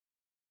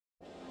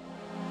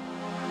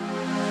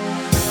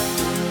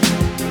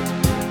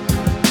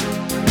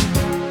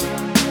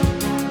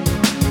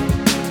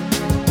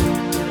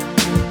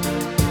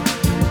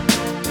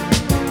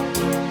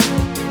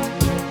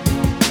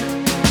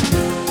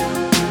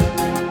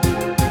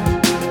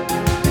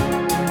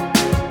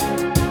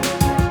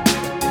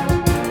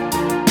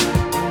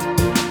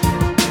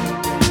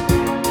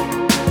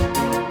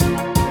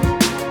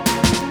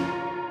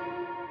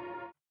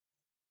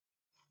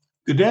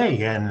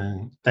day,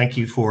 and thank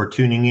you for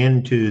tuning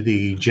in to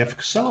the Jeff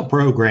Casella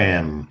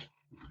program.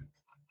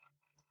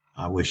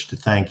 I wish to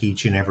thank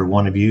each and every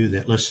one of you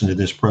that listen to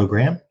this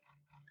program.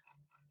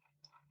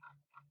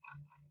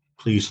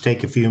 Please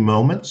take a few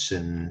moments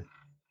and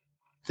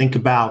think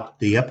about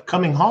the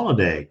upcoming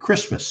holiday,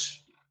 Christmas,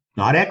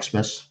 not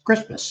Xmas,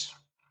 Christmas.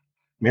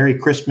 Merry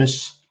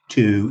Christmas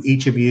to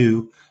each of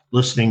you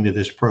listening to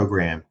this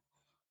program.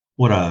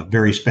 What a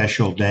very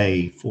special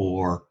day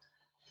for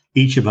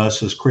each of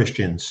us as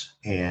Christians.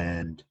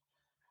 And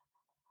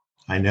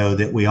I know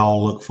that we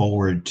all look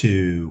forward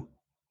to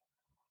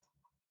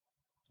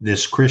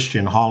this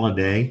Christian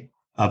holiday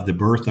of the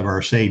birth of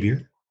our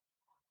Savior,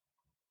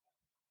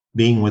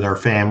 being with our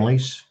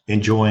families,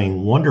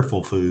 enjoying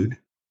wonderful food,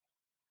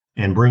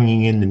 and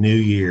bringing in the new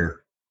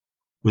year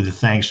with a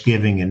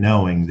thanksgiving and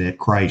knowing that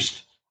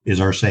Christ is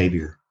our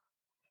Savior.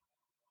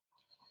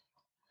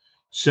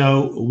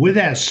 So with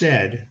that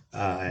said,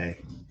 I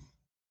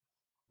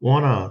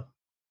want to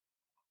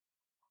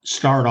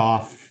start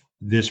off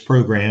this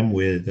program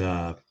with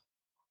a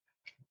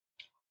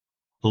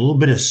little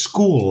bit of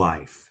school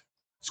life.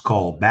 It's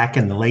called Back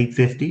in the Late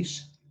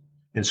 50s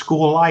and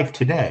School Life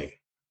Today.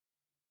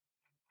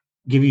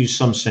 Give you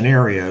some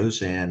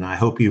scenarios, and I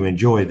hope you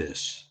enjoy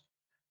this.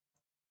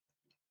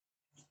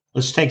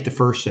 Let's take the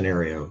first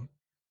scenario.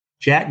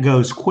 Jack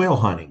goes quail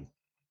hunting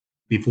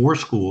before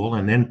school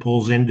and then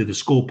pulls into the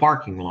school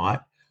parking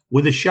lot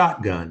with a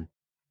shotgun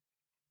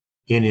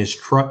in his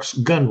truck's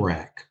gun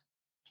rack.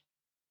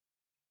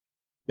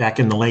 Back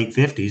in the late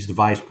 50s, the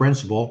vice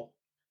principal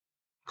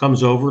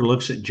comes over,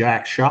 looks at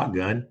Jack's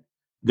shotgun,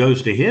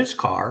 goes to his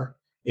car,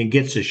 and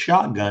gets a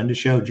shotgun to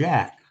show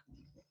Jack.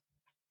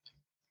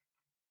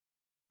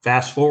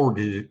 Fast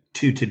forward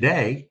to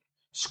today,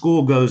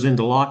 school goes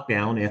into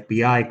lockdown,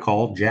 FBI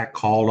called, Jack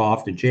called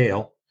off to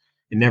jail,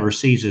 and never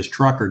sees his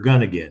truck or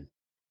gun again.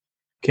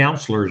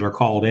 Counselors are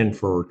called in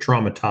for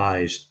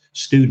traumatized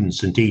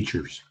students and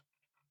teachers.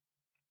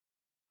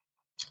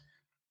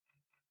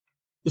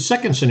 The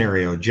second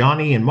scenario,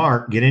 Johnny and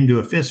Mark get into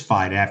a fist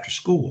fight after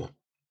school.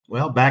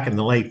 Well, back in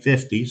the late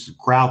 50s, the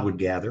crowd would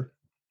gather.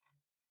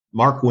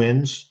 Mark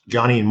wins,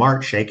 Johnny and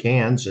Mark shake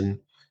hands, and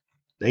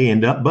they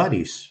end up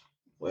buddies.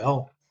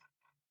 Well,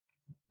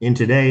 in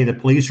today, the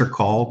police are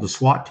called, the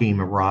SWAT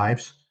team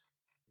arrives.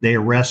 They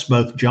arrest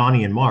both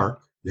Johnny and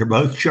Mark. They're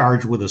both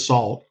charged with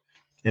assault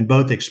and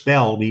both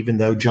expelled, even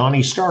though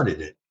Johnny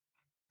started it.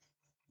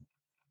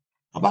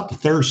 How about the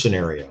third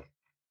scenario?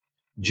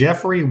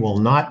 Jeffrey will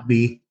not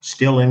be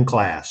still in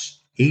class.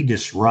 He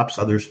disrupts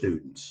other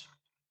students.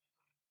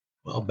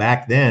 Well,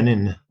 back then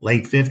in the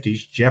late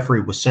 50s,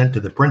 Jeffrey was sent to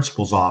the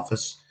principal's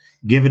office,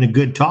 given a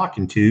good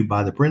talking to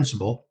by the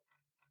principal,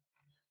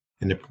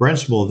 and the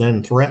principal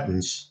then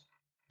threatens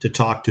to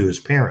talk to his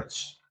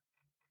parents.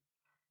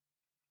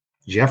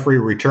 Jeffrey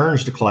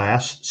returns to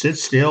class,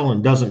 sits still,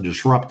 and doesn't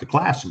disrupt the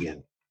class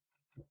again.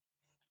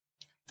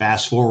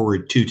 Fast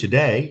forward to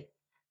today,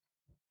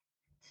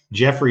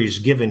 Jeffrey's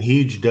given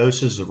huge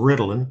doses of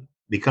Ritalin,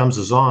 becomes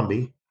a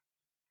zombie,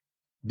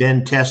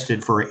 then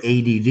tested for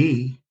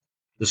ADD.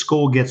 The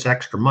school gets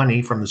extra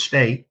money from the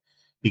state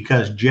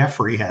because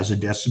Jeffrey has a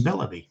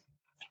disability.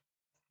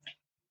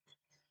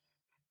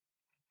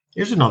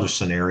 Here's another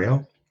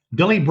scenario.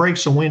 Billy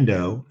breaks a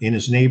window in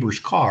his neighbor's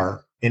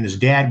car, and his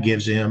dad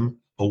gives him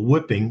a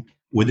whipping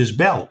with his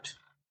belt.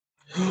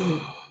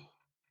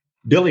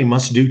 Billy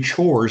must do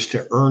chores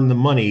to earn the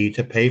money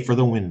to pay for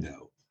the window.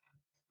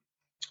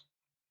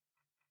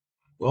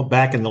 Well,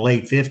 back in the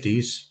late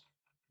 50s,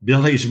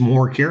 Billy's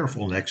more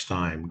careful next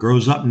time,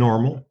 grows up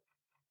normal,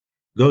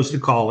 goes to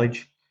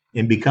college,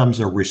 and becomes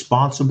a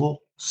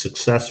responsible,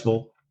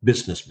 successful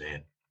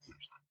businessman.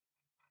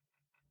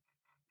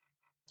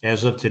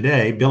 As of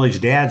today, Billy's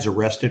dad's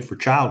arrested for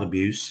child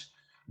abuse.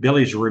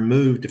 Billy's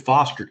removed to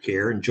foster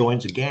care and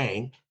joins a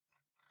gang.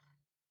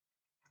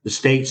 The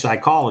state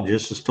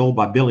psychologist is told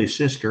by Billy's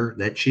sister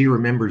that she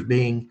remembers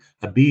being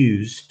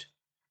abused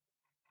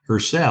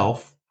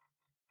herself,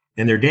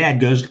 and their dad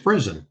goes to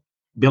prison.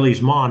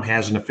 Billy's mom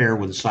has an affair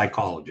with a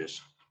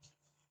psychologist.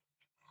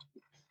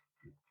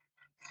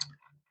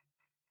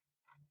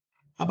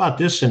 How about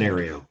this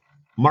scenario?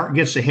 Mark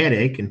gets a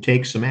headache and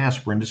takes some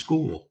aspirin to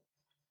school.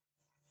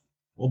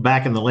 Well,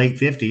 back in the late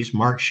 50s,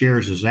 Mark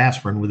shares his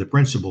aspirin with the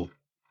principal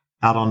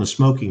out on the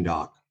smoking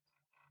dock.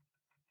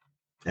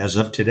 As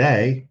of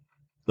today,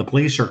 the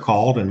police are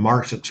called and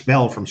Mark's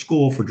expelled from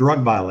school for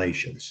drug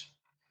violations.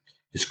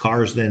 His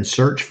car is then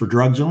searched for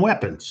drugs and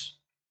weapons.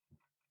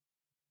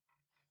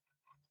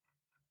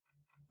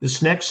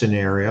 This next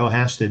scenario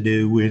has to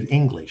do with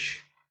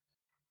English.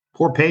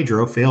 Poor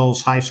Pedro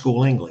fails high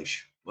school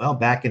English. Well,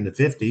 back in the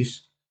 50s,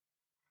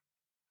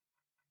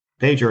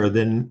 Pedro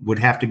then would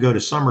have to go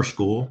to summer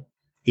school.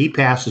 He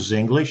passes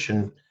English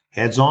and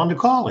heads on to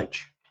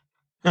college.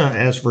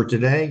 As for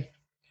today,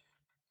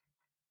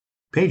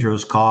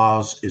 Pedro's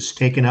cause is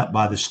taken up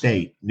by the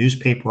state.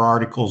 Newspaper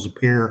articles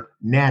appear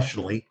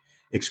nationally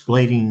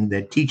explaining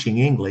that teaching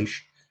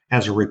English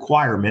as a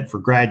requirement for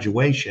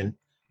graduation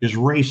is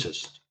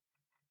racist.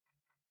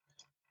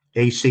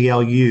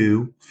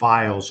 ACLU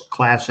files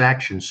class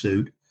action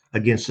suit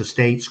against the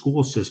state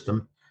school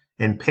system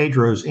and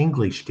Pedro's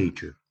English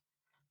teacher.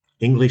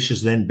 English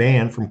is then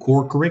banned from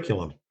core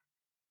curriculum.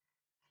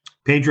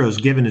 Pedro's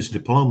given his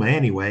diploma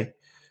anyway,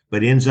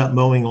 but ends up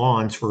mowing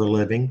lawns for a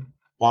living.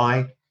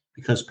 Why?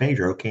 Because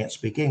Pedro can't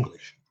speak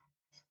English.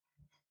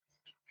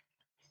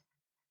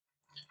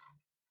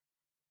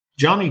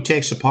 Johnny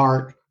takes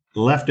apart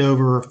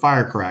leftover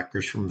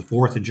firecrackers from the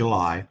 4th of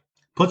July,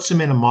 puts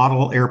them in a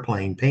model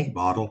airplane paint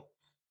bottle,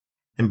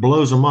 and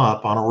blows them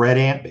up on a red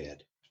ant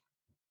bed.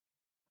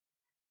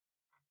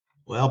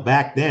 Well,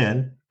 back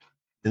then,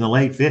 in the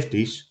late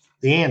 50s,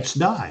 the ants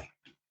die.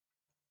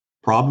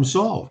 Problem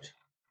solved.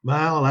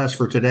 Well, as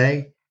for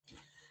today,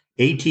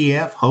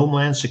 ATF,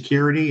 Homeland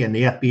Security, and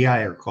the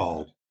FBI are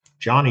called.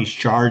 Johnny's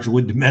charged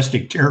with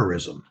domestic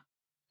terrorism.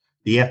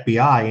 The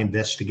FBI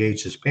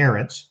investigates his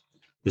parents.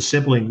 The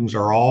siblings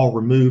are all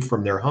removed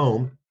from their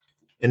home,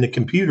 and the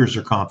computers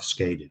are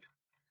confiscated.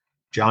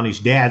 Johnny's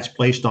dad's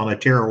placed on a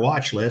terror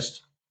watch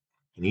list,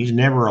 and he's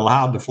never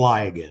allowed to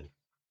fly again.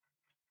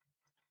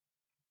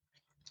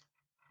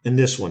 And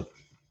this one.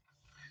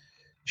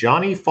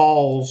 Johnny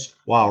falls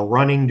while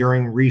running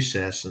during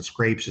recess and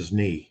scrapes his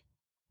knee.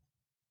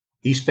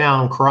 He's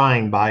found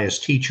crying by his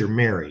teacher,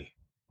 Mary.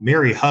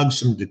 Mary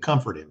hugs him to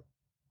comfort him.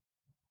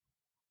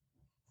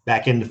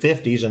 Back in the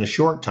 50s, in a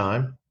short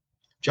time,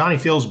 Johnny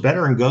feels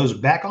better and goes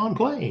back on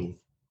playing.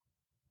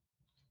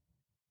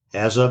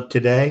 As of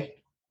today,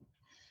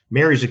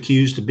 Mary's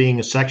accused of being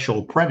a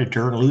sexual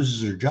predator and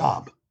loses her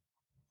job.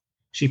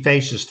 She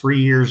faces 3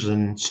 years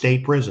in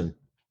state prison.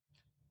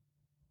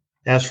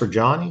 As for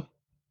Johnny,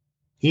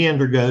 he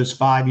undergoes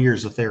 5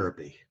 years of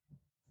therapy.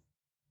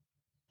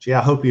 Gee,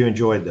 I hope you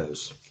enjoyed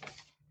those.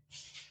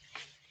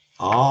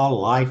 All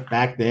life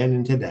back then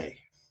and today.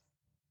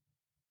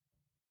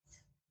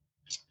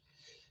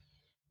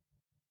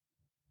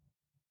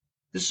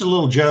 This is a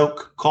little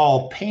joke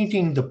called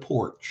Painting the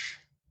Porch.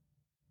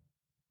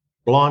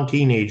 Blonde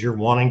teenager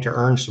wanting to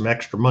earn some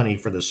extra money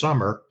for the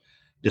summer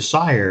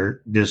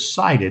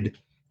decided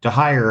to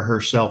hire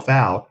herself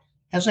out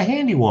as a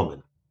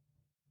handywoman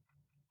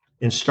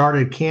and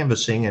started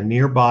canvassing a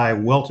nearby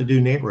well-to-do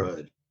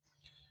neighborhood.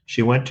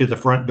 She went to the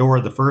front door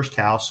of the first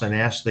house and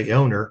asked the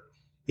owner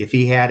if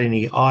he had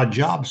any odd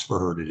jobs for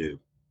her to do.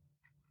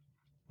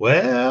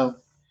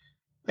 Well,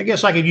 I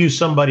guess I could use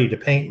somebody to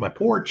paint my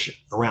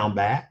porch around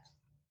back.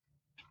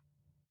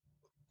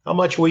 How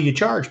much will you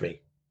charge me?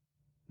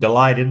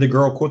 Delighted, the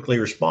girl quickly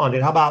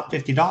responded, how about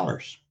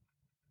 $50?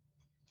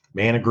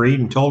 Man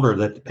agreed and told her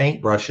that the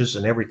paintbrushes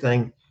and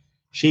everything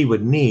she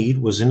would need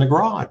was in the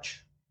garage.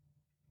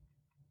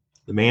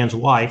 The man's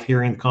wife,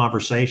 hearing the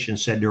conversation,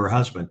 said to her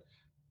husband,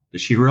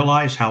 does she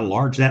realize how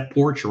large that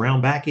porch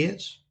around back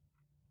is?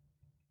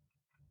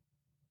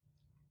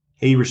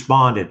 He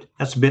responded,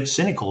 that's a bit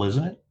cynical,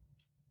 isn't it?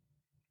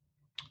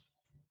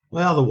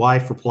 Well, the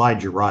wife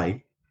replied, you're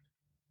right.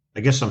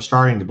 I guess I'm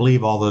starting to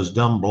believe all those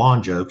dumb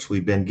blonde jokes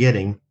we've been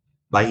getting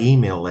by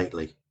email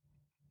lately.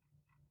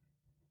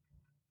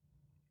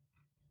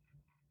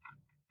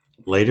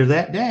 Later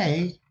that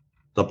day,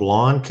 the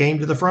blonde came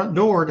to the front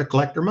door to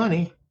collect her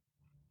money.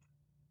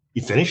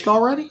 You finished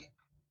already?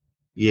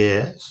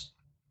 Yes.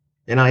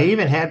 And I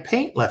even had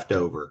paint left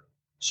over,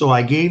 so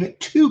I gave it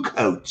 2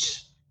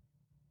 coats.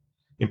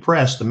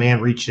 Impressed, the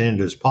man reached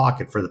into his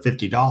pocket for the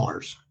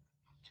 $50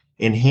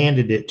 and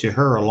handed it to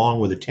her along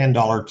with a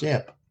 $10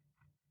 tip.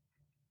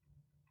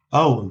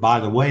 Oh, and by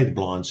the way, the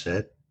blonde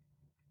said,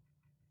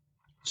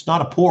 it's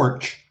not a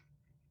porch,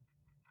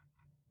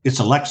 it's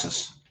a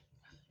Lexus.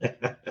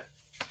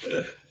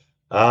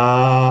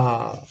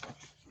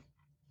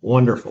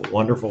 Wonderful,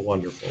 wonderful,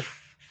 wonderful.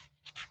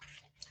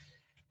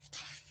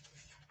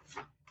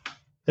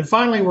 And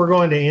finally, we're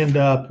going to end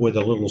up with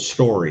a little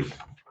story.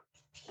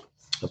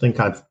 I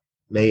think I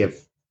may have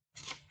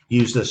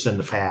used this in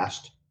the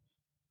past,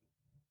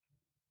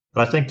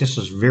 but I think this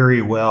is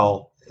very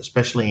well,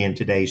 especially in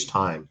today's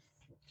time.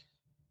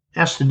 It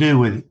has to do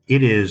with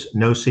It Is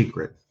No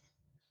Secret.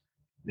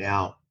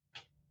 Now,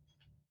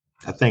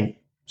 I think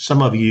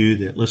some of you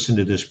that listen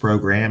to this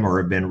program or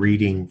have been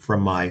reading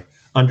from my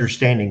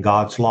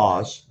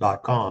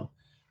understandinggodslaws.com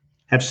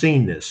have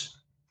seen this.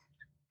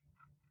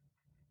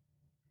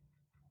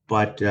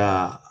 But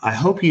I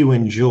hope you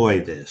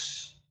enjoy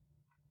this.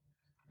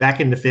 Back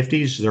in the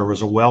 50s, there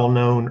was a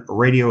well-known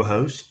radio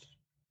host.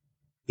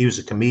 He was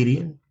a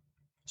comedian,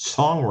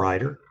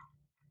 songwriter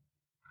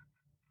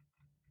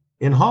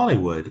in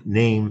Hollywood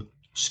named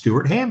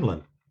Stuart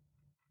Hamblen.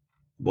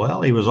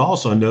 Well, he was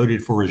also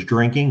noted for his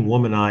drinking,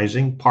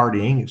 womanizing,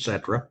 partying,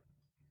 etc.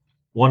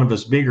 One of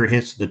his bigger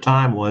hits at the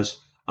time was,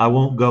 I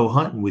won't go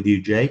hunting with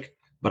you, Jake,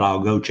 but I'll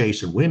go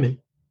chasing women.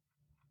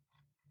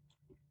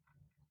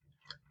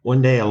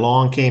 One day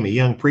along came a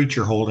young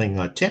preacher holding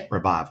a tent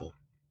revival.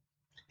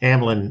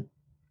 Hamblen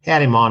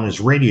had him on his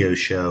radio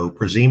show,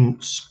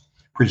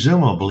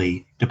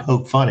 presumably to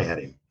poke fun at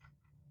him.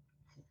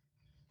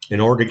 In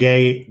order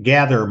to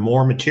gather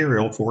more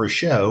material for his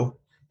show,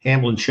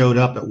 Hamblen showed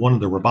up at one of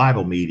the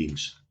revival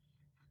meetings.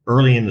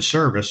 Early in the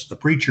service, the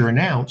preacher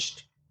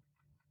announced,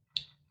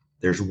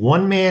 "There's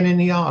one man in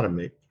the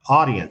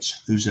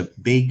audience who's a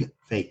big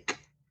fake."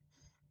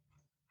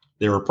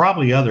 There were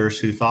probably others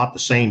who thought the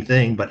same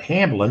thing, but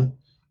Hamblen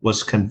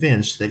was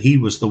convinced that he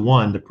was the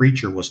one the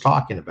preacher was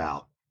talking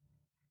about.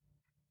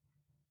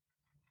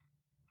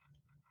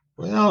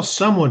 Well,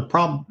 someone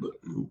probably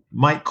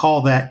might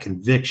call that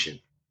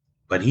conviction,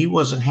 but he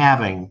wasn't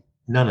having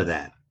none of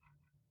that.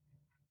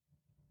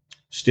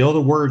 Still,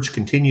 the words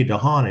continued to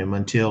haunt him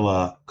until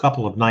a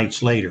couple of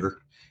nights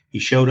later, he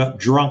showed up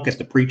drunk at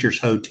the preacher's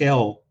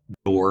hotel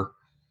door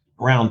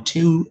around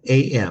 2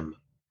 a.m.,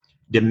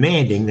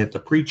 demanding that the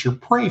preacher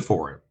pray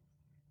for him.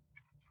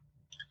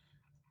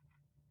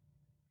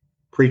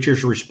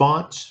 Preacher's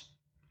response,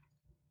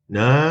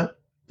 "Nah,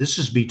 this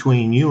is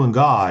between you and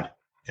God,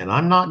 and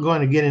I'm not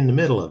going to get in the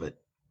middle of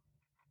it."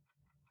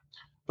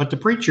 But the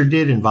preacher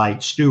did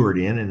invite Stuart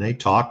in, and they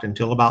talked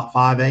until about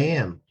 5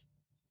 a.m.,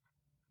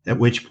 at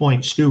which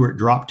point Stuart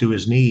dropped to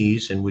his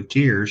knees and with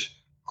tears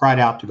cried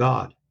out to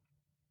God.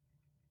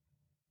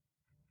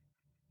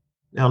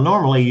 Now,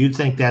 normally you'd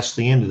think that's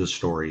the end of the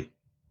story,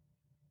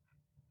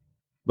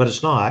 but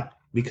it's not,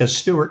 because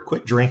Stuart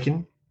quit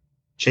drinking,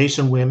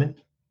 chasing women.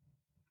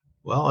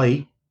 Well,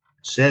 he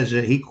says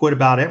that he quit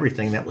about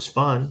everything that was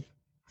fun.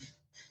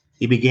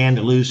 He began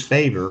to lose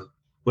favor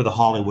with the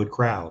Hollywood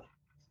crowd.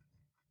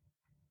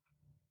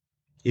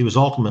 He was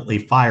ultimately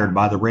fired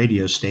by the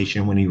radio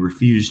station when he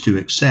refused to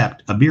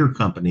accept a beer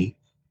company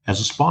as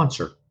a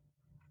sponsor.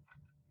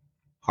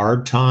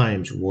 Hard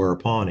times were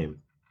upon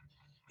him.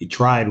 He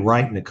tried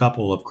writing a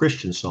couple of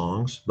Christian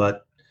songs,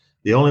 but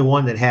the only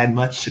one that had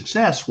much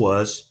success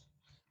was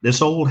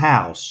 "This Old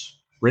House,"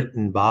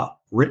 written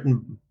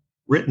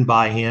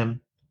by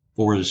him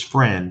for his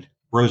friend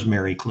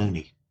Rosemary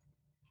Clooney.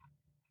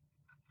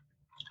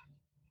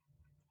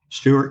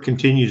 Stuart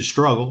continued to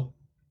struggle.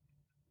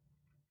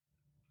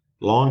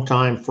 A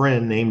longtime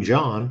friend named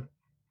John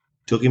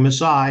took him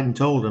aside and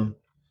told him,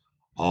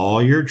 "All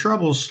your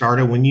troubles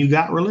started when you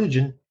got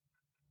religion.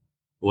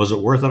 Was it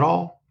worth it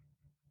all?"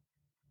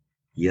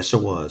 Yes,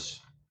 it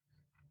was.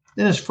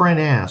 Then his friend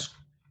asked,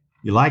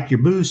 "You like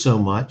your booze so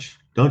much,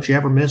 don't you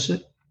ever miss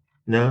it?"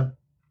 "No."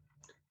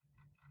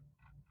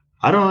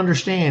 "I don't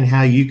understand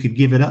how you could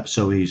give it up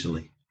so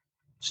easily."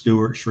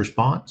 Stuart's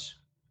response,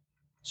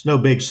 "It's no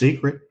big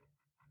secret.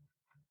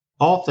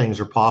 All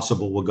things are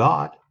possible with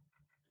God."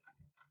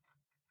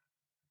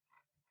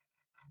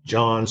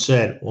 John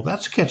said, "Well,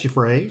 that's a catchy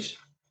phrase.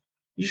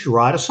 You should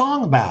write a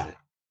song about it."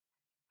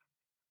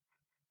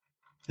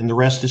 And the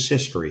rest is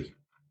history.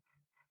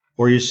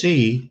 For you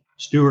see,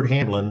 Stuart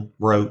Hamblen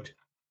wrote,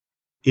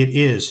 "It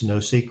is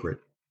no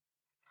secret.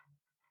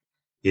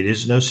 It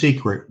is no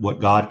secret what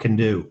God can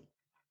do.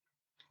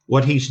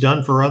 What he's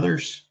done for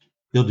others,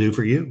 he'll do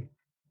for you.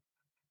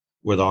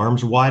 With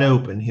arms wide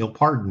open, he'll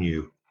pardon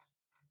you.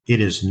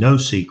 It is no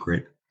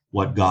secret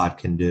what God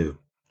can do."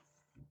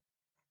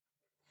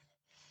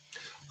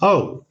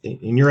 Oh,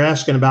 and you're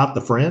asking about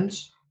the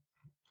friends?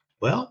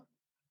 Well,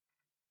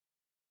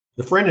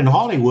 the friend in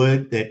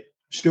Hollywood that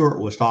Stuart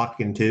was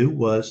talking to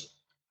was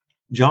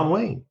John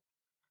Wayne.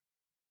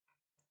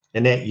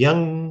 And that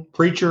young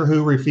preacher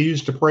who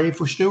refused to pray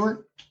for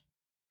Stuart?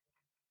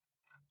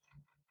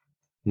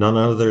 None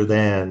other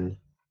than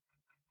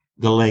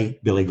the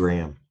late Billy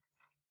Graham.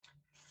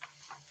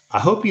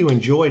 I hope you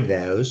enjoyed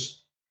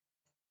those.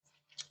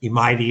 You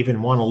might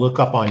even want to look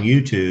up on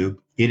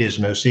YouTube, "It Is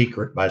No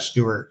Secret" by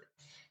Stuart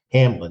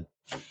Hamblen.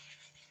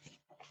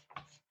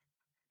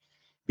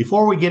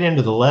 Before we get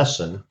into the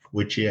lesson,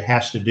 which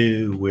has to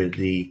do with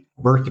the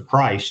birth of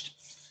Christ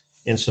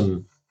and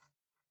some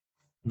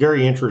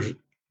very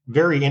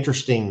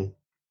interesting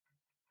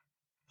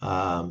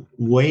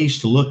ways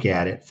to look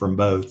at it from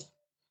both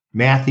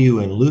Matthew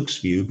and Luke's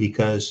view,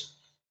 because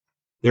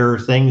there are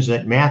things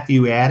that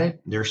Matthew added,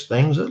 there's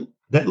things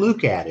that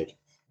Luke added.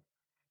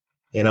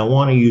 And I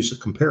want to use a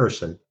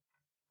comparison.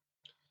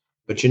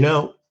 But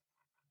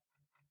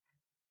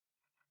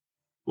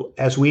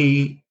as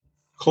we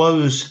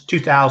close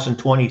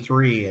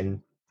 2023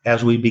 and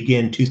as we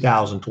begin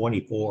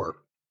 2024,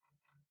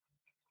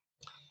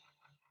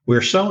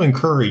 we're so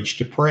encouraged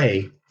to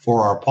pray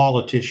for our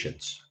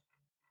politicians.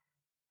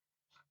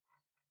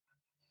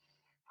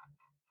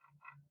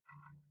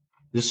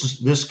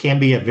 This can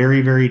be a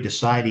very, very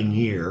deciding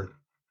year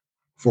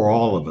for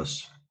all of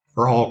us,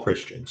 for all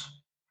Christians.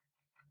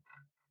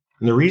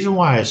 And the reason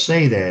why I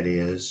say that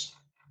is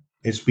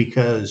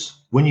because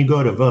when you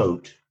go to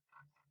vote,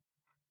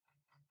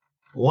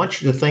 I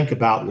want you to think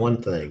about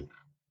one thing: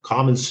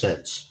 common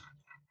sense.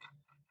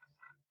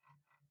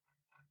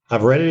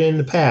 I've read it in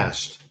the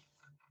past,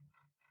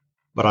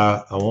 but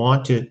I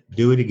want to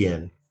do it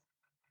again,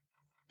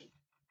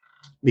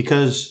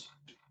 because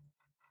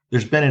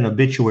there's been an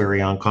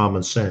obituary on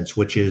Common Sense,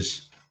 which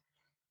is,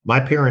 my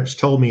parents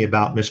told me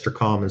about Mr.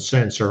 Common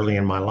Sense early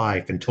in my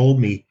life and told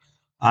me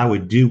I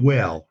would do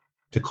well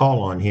to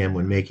call on him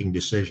when making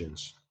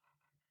decisions.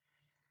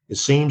 It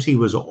seems he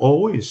was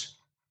always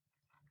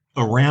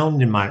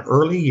around in my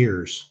early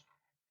years,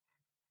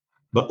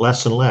 but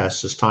less and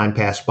less as time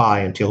passed by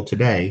until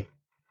today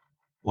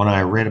when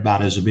I read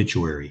about his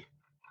obituary.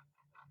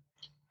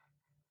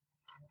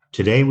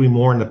 Today we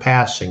mourn the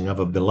passing of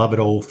a beloved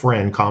old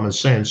friend, Common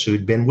Sense, who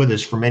had been with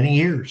us for many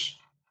years.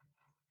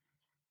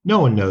 No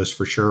one knows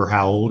for sure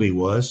how old he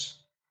was,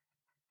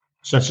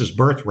 since his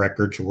birth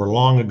records were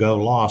long ago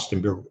lost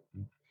in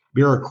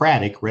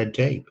bureaucratic red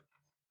tape.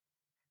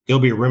 He'll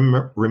be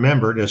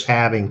remembered as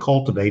having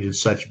cultivated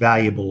such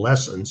valuable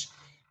lessons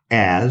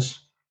as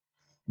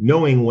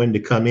knowing when to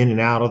come in and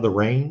out of the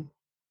rain,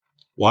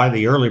 why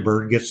the early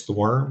bird gets the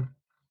worm,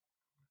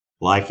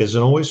 life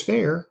isn't always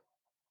fair,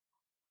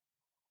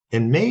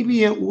 and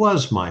maybe it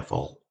was my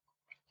fault.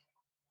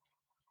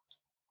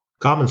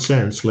 Common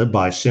Sense lived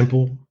by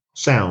simple,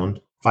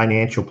 sound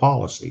financial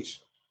policies,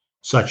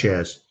 such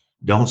as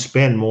don't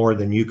spend more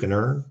than you can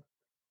earn,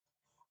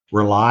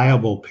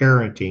 reliable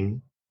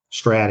parenting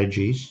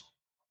strategies,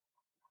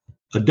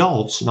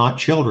 adults, not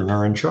children,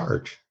 are in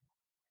charge.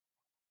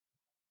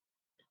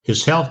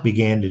 His health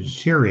began to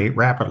deteriorate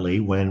rapidly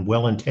when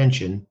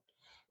well-intentioned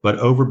but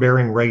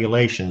overbearing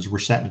regulations were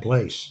set in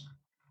place.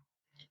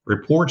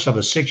 Reports of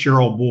a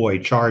 6-year-old boy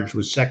charged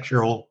with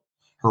sexual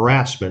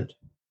harassment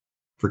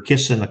for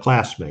kissing a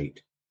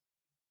classmate.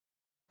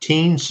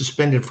 Teens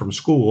suspended from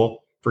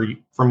school for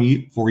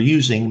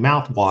using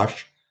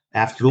mouthwash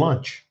after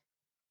lunch.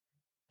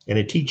 And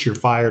a teacher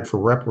fired for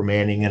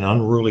reprimanding an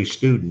unruly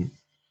student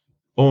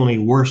only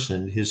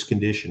worsened his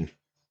condition.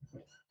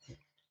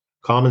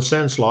 Common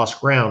sense lost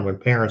ground when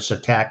parents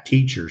attacked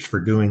teachers for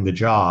doing the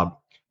job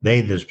they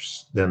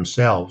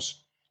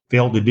themselves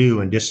failed to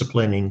do in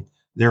disciplining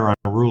their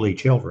unruly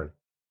children.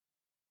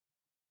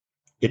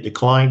 It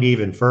declined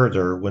even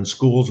further when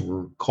schools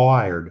were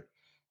required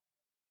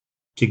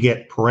to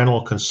get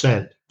parental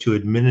consent to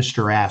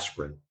administer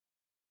aspirin,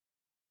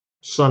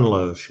 sun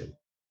lotion,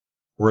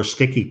 or a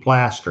sticky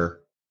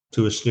plaster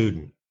to a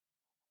student.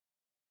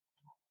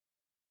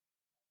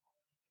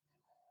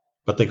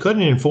 But they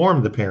couldn't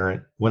inform the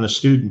parent when a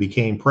student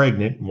became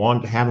pregnant and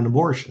wanted to have an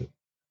abortion.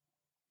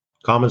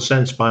 Common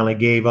sense finally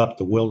gave up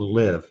the will to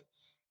live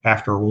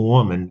after a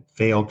woman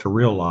failed to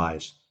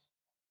realize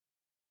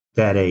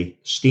that a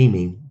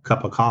steaming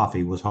cup of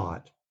coffee was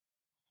hot.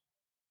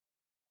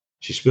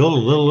 She spilled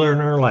a little in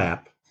her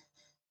lap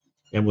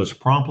and was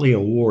promptly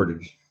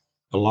awarded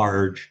a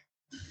large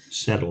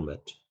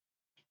settlement.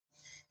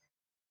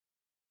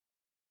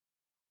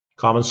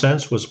 Common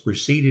Sense was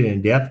preceded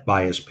in death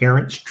by his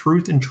parents'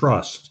 truth and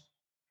trust,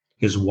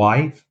 his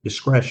wife,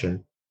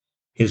 discretion,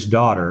 his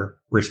daughter,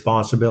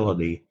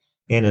 responsibility,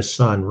 and his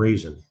son,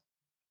 reason.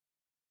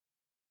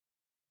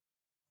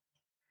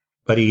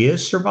 But he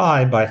is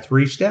survived by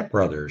 3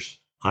 stepbrothers.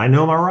 I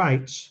know my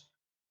rights.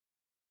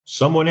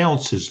 Someone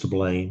else is to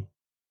blame,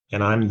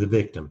 and I'm the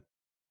victim.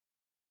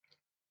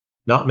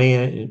 Not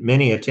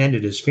many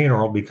attended his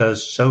funeral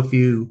because so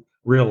few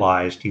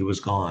realized he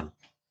was gone.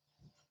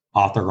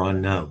 Author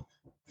unknown.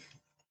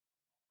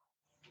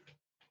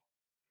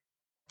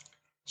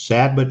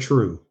 Sad but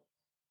true.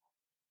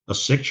 A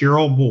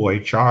 6-year-old boy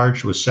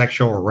charged with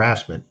sexual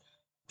harassment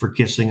for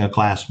kissing a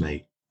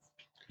classmate.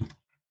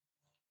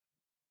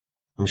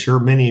 I'm sure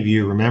many of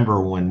you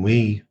remember when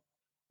we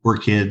were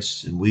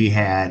kids and we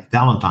had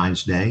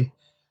Valentine's Day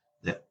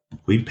that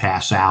we'd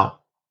pass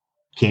out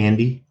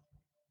candy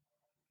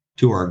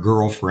to our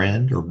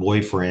girlfriend or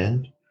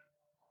boyfriend,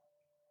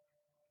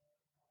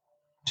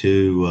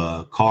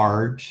 to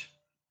cards,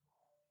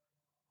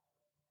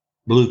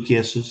 blue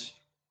kisses.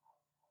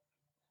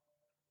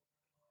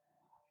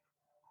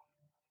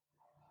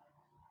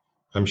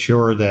 I'm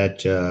sure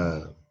that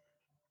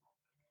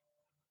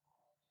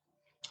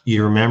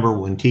you remember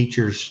when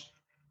teachers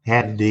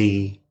had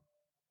the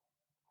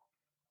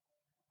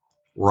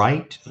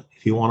right,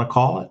 if you want to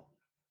call it,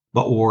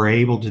 but were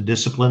able to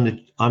discipline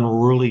the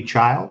unruly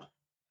child,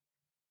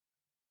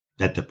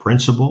 that the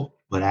principal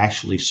would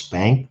actually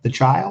spank the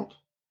child,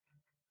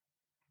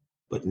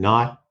 but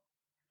not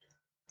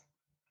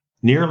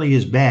nearly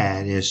as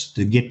bad as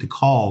to get the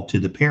call to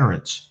the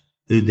parents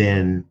who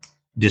then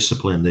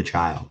disciplined the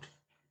child.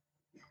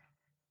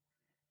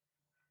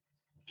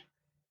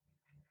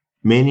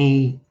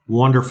 Many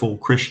wonderful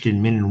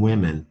Christian men and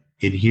women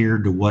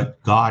adhered to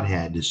what God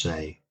had to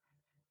say,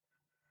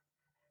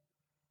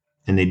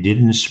 and they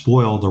didn't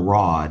spoil the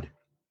rod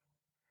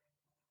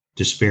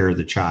to spare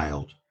the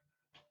child.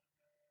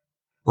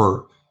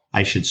 Or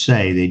I should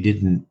say, they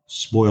didn't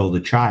spoil the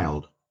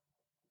child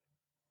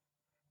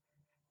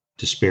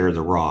to spare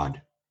the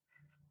rod.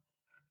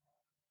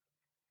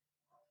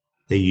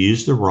 They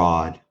used the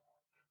rod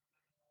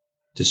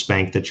to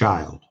spank the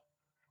child,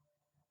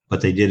 but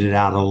they did it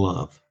out of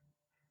love,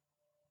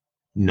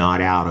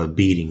 not out of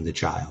beating the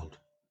child.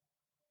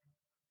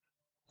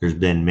 There's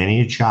been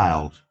many a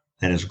child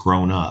that has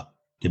grown up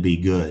to be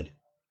good.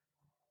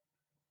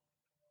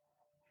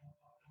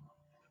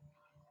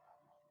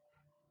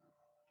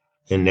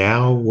 And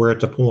now we're at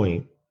the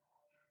point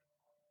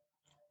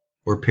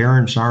where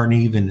parents aren't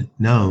even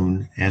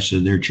known as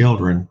to their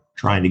children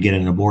trying to get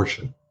an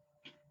abortion.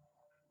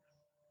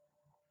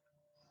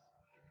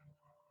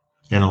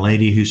 and a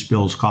lady who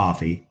spills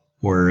coffee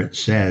where it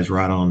says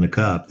right on the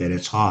cup that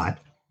it's hot,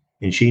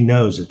 and she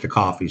knows that the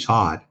coffee's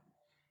hot,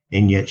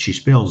 and yet she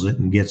spills it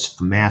and gets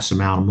a mass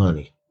amount of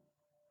money.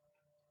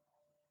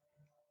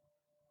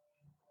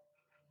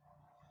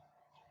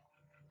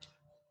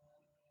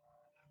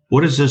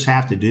 What does this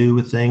have to do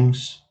with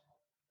things?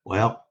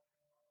 Well,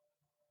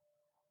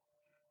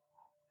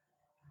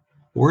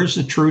 where's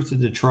the truth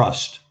and the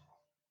trust?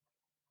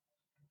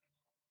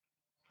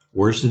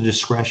 Where's the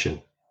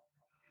discretion?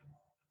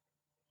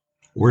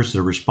 Where's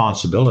the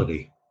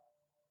responsibility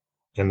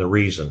and the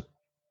reason?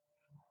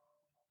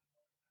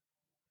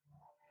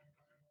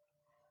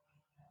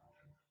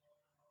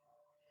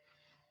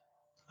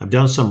 I've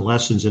done some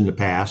lessons in the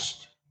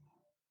past,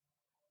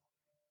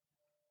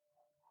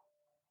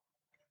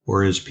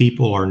 whereas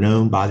people are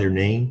known by their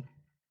name,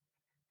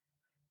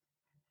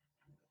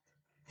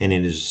 and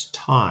it is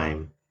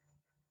time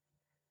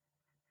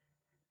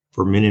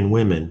for men and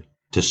women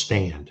to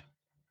stand.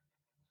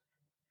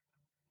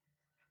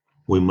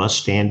 We must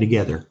stand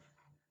together.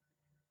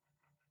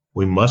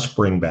 We must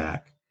bring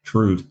back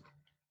truth,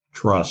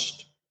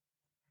 trust,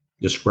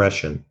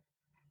 discretion,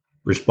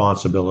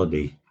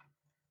 responsibility,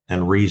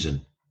 and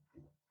reason.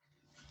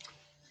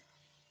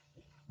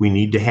 We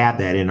need to have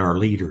that in our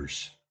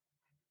leaders.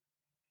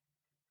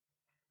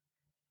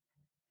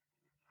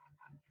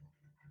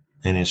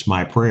 And it's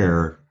my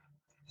prayer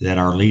that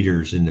our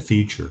leaders in the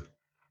future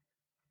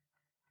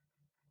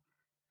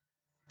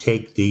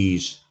take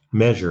these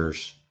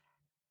measures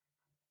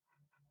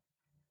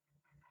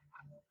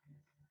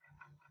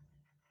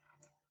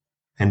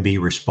and be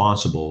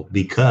responsible,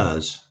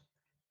 because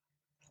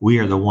we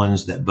are the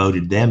ones that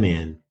voted them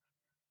in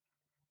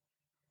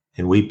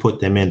and we put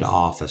them into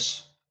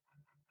office,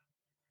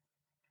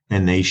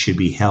 and they should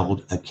be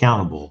held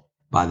accountable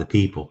by the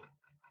people.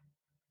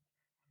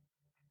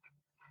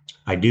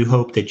 I do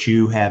hope that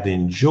you have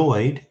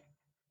enjoyed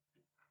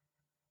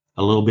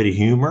a little bit of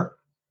humor,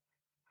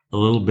 a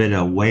little bit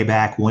of way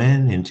back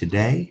when and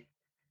today,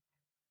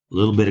 a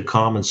little bit of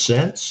common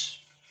sense.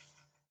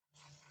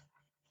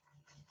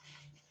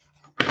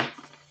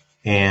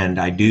 And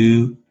I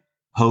do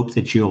hope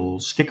that you'll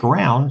stick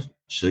around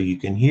so you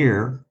can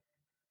hear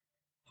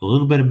a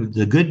little bit of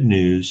the good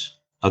news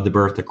of the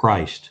birth of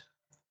Christ.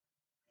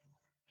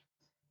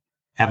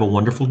 Have a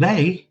wonderful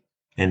day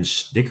and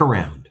stick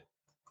around.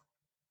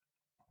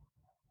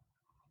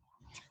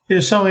 It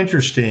is so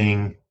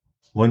interesting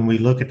when we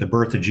look at the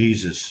birth of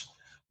Jesus.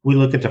 We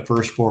look at the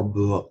first four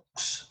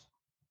books: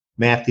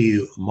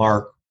 Matthew,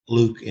 Mark,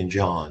 Luke, and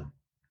John.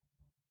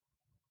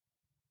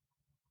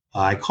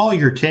 I call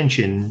your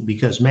attention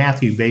because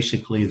Matthew,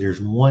 basically,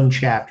 there's one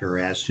chapter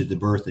as to the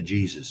birth of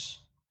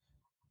Jesus.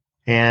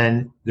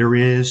 And there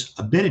is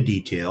a bit of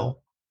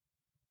detail,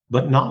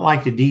 but not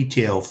like the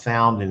detail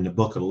found in the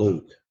book of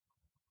Luke.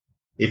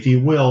 If you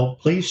will,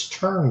 please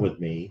turn with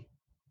me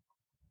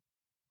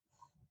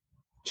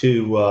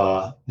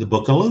to the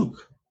book of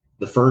Luke,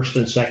 the first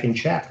and second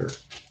chapter.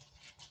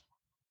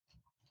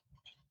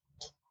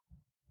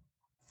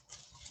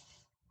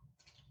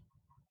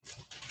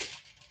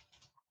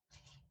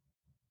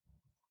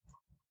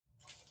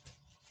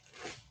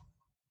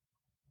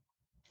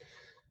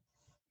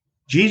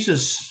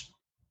 Jesus'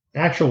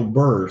 actual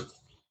birth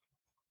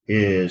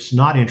is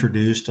not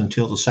introduced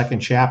until the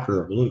second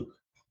chapter of Luke.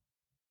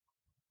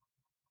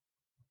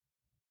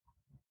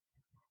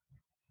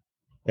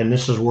 And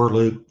this is where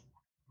Luke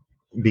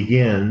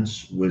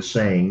begins with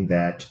saying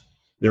that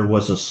there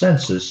was a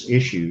census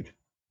issued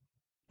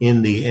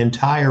in the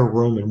entire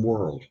Roman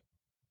world.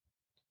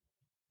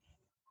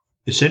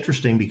 It's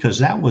interesting because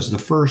that was the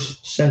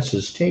first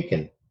census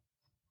taken.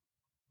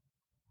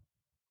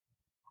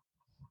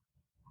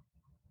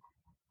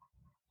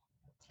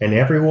 And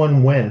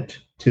everyone went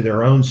to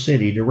their own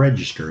city to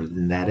register,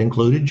 and that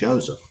included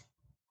Joseph.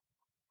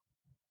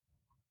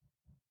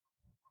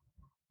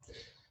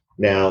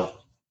 Now,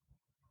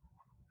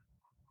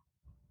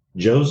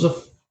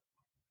 Joseph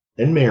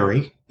and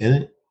Mary,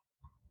 and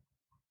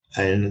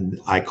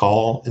I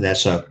call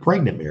that's a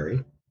pregnant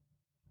Mary,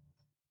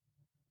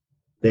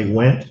 they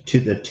went to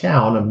the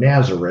town of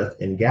Nazareth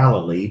in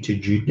Galilee to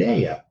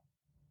Judea,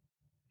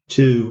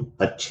 to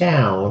a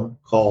town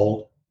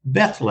called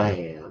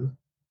Bethlehem,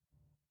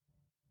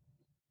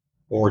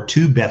 or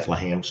to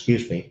Bethlehem,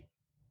 excuse me,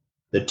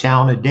 the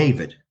town of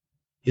David.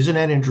 Isn't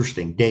that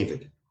interesting?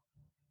 David.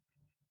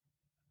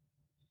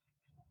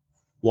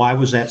 Why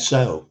was that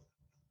so?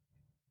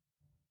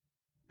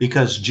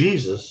 Because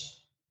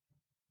Jesus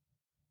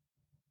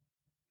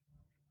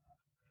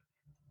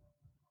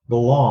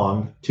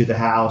belonged to the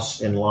house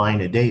and line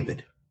of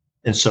David,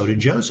 and so did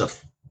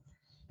Joseph.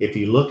 If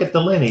you look at the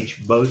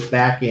lineage, both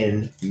back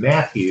in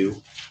Matthew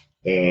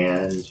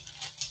and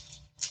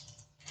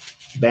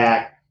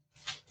back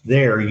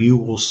there, you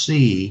will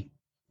see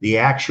the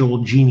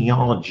actual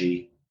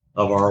genealogy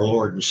of our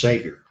Lord and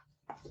Savior.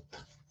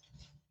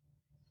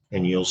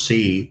 And you'll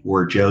see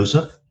where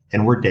Joseph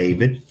and where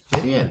David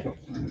fit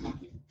in.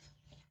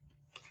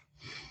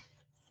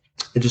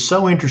 It is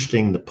so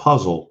interesting, the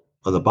puzzle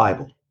of the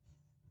Bible.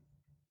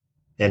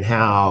 and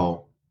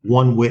how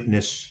one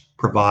witness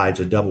provides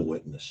a double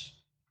witness.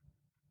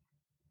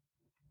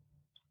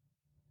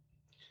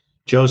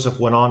 Joseph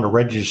went on to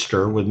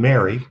register with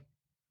Mary,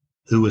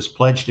 who was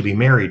pledged to be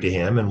married to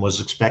him and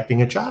was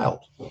expecting a child.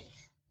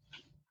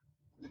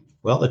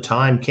 Well, the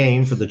time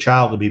came for the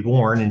child to be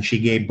born, and she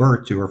gave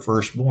birth to her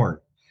firstborn.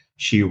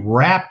 She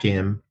wrapped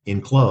him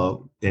in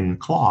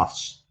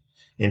cloths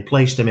and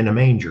placed him in a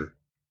manger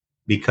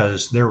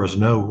because there was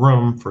no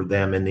room for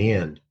them in the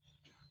inn.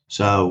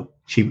 So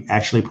she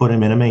actually put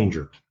him in a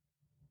manger.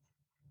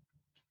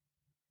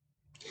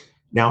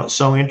 Now, it's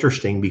so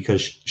interesting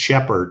because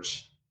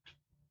shepherds,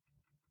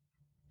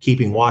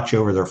 keeping watch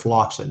over their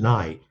flocks at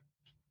night,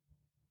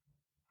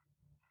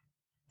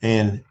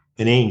 and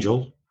an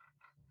angel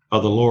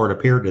of the Lord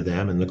appeared to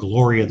them, and the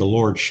glory of the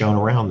Lord shone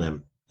around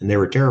them, and they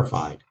were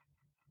terrified.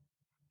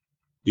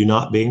 Do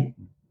not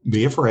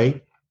be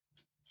afraid.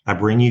 I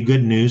bring you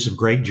good news of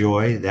great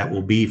joy that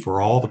will be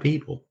for all the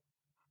people.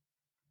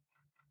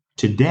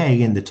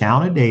 Today in the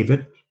town of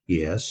David,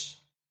 yes,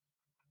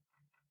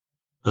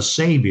 a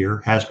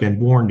Savior has been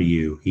born to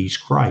you. He's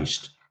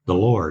Christ, the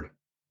Lord.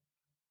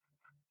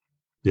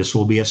 This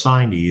will be a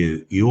sign to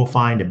you. You will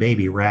find a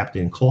baby wrapped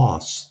in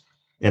cloths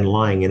and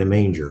lying in a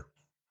manger.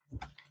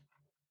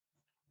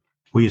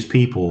 We as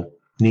people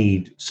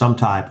need some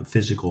type of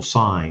physical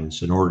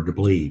signs in order to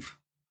believe.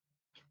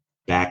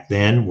 Back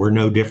then, we're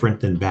no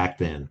different than back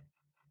then.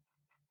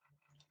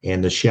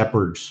 And the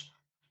shepherds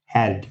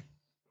had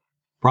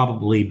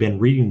probably been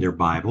reading their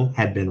Bible,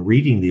 had been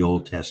reading the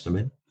Old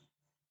Testament,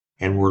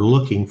 and were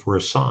looking for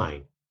a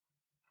sign.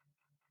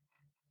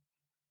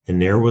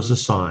 And there was a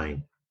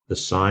sign, the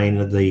sign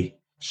of the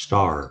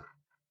star.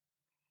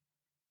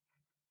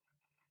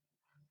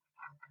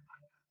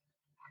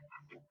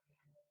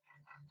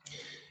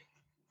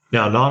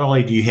 Now, not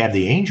only do you have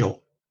the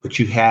angel, but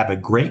you have a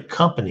great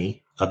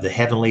company of the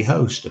heavenly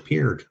host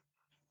appeared,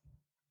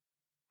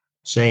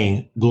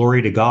 saying,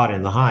 "Glory to God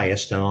in the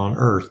highest, and on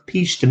earth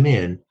peace to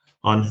men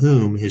on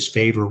whom his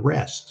favor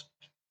rests."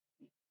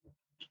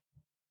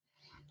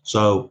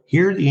 So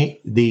here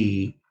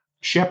the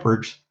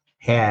shepherds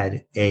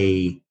had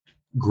a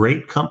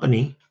great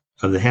company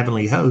of the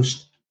heavenly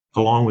host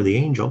along with the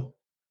angel,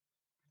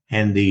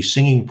 and the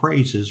singing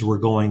praises were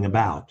going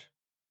about.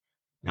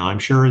 Now, I'm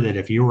sure that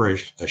if you were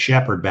a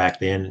shepherd back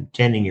then,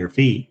 tending your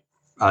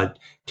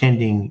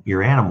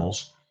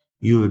animals,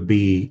 you would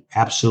be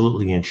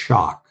absolutely in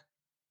shock.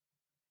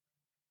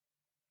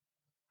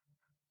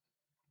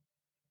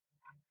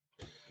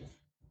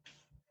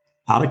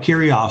 Out of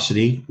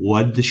curiosity,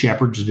 what did the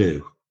shepherds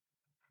do?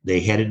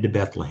 They headed to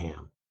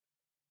Bethlehem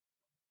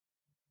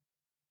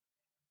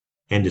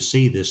and to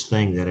see this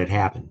thing that had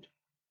happened,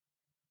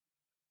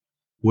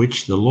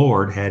 which the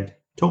Lord had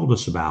told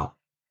us about.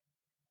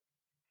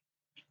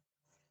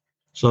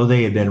 So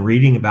they had been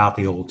reading about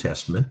the Old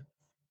Testament.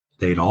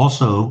 They'd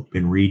also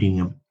been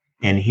reading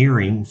and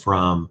hearing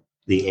from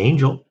the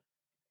angel,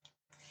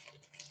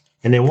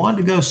 and they wanted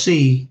to go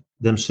see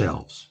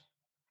themselves.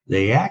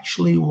 They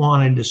actually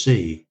wanted to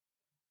see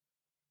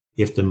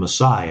if the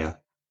Messiah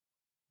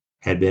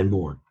had been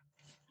born.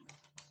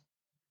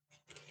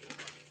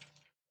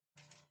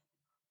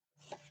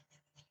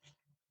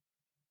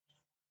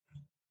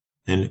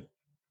 And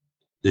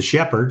the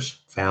shepherds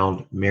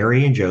found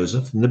Mary and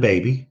Joseph and the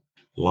baby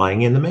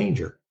lying in the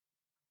manger.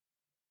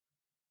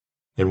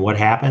 And what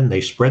happened?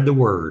 They spread the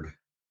word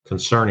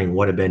concerning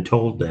what had been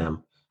told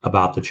them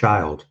about the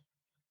child.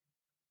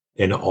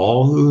 And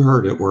all who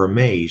heard it were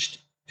amazed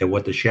at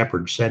what the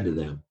shepherds said to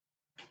them.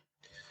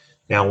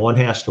 Now, one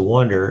has to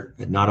wonder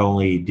that not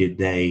only did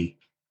they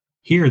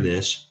hear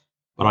this,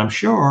 but I'm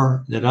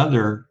sure that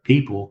other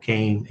people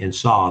came and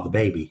saw the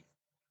baby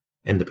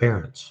and the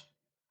parents.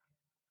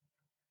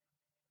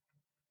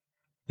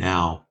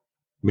 Now,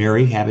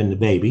 Mary, having the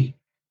baby,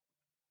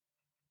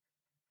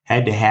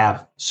 had to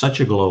have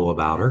such a glow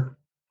about her.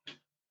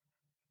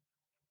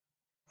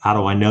 How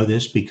do I know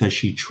this? Because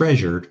she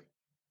treasured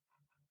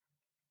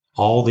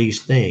all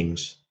these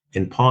things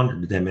and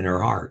pondered them in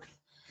her heart.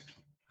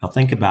 Now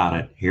think about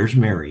it. Here's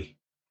Mary,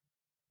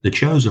 the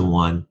chosen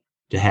one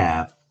to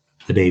have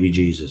the baby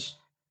Jesus.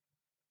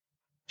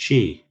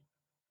 She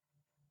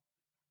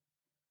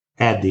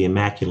had the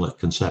Immaculate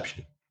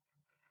Conception.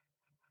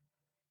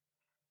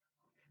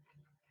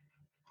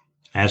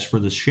 As for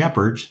the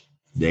shepherds,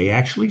 they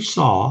actually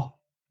saw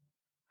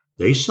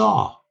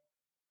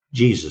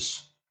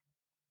Jesus,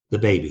 the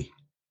baby.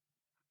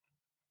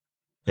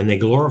 And they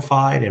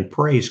glorified and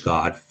praised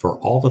God for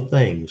all the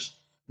things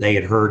they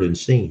had heard and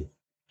seen,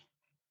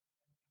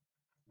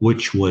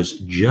 which was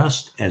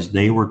just as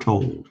they were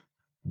told,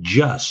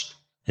 just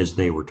as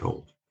they were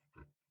told.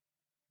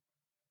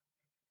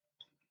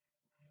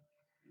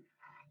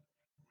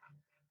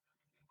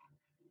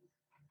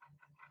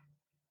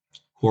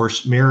 Of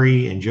course,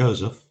 Mary and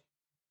Joseph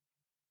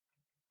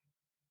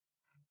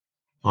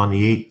on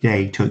the 8th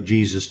day took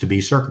Jesus to be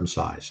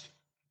circumcised.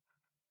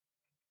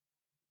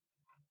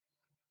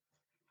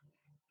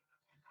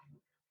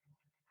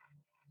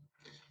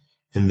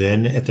 And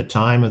then at the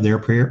time of their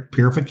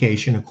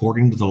purification,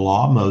 according to the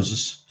law of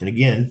Moses, and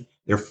again,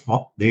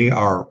 they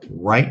are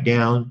right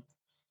down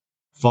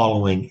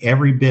following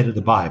every bit of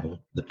the Bible,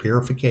 the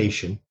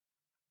purification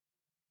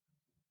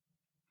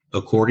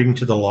according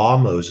to the law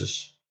of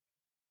Moses.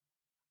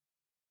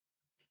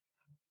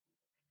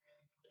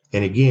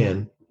 And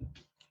again,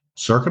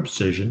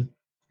 circumcision.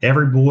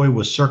 Every boy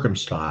was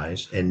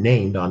circumcised and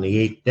named on the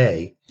 8th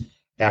day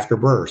after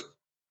birth.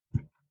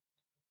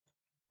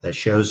 That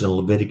shows in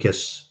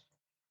Leviticus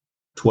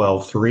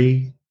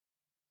 12:3,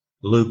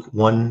 Luke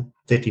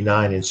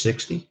 1:59 and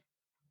 60.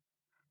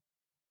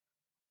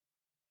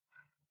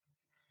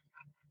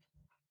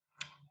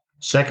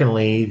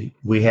 Secondly,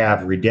 we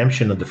have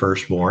redemption of the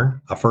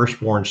firstborn. A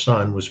firstborn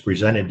son was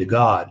presented to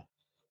God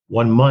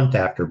 1 month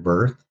after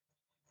birth,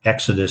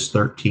 Exodus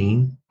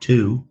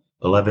 13:2,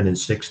 11 and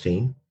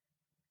 16.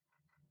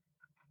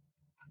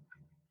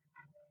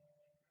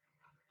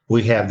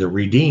 We have the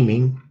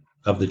redeeming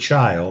of the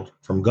child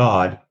from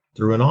God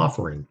through an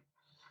offering.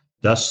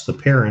 Thus, the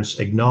parents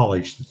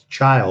acknowledge that the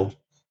child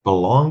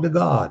belonged to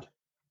God,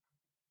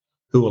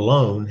 who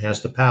alone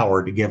has the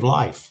power to give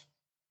life.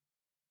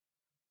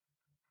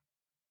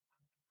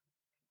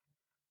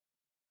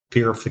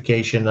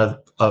 Purification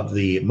of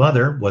the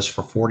mother was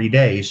for 40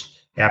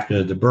 days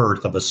after the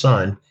birth of a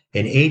son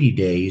and 80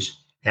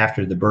 days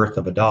after the birth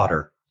of a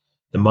daughter.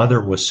 The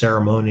mother was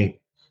ceremonially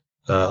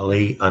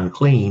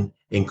unclean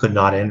and could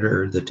not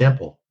enter the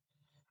temple.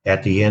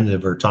 At the end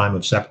of her time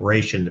of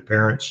separation, the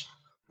parents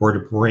were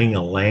to bring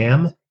a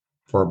lamb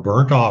for a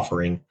burnt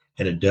offering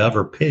and a dove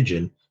or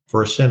pigeon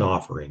for a sin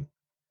offering.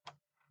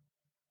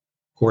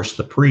 Of course,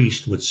 the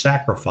priest would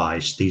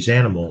sacrifice these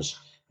animals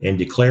and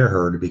declare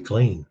her to be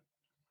clean.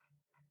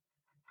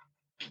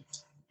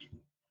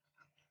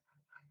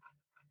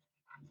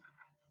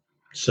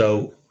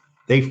 So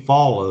they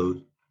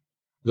followed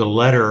the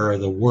letter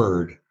of the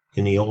word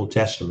in the Old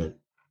Testament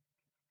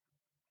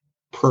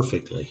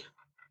perfectly.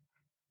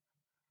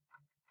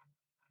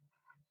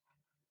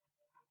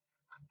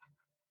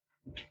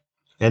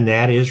 And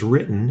that is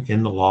written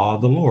in the law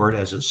of the Lord,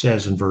 as it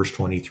says in verse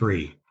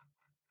 23.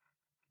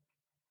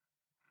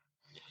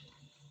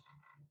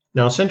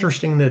 Now, it's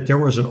interesting that there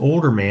was an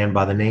older man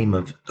by the name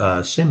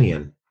of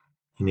Simeon,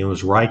 and he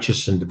was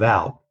righteous and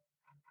devout.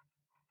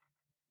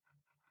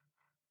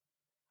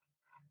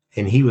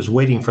 And he was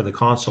waiting for the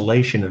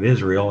consolation of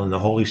Israel, and the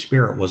Holy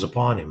Spirit was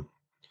upon him.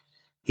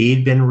 He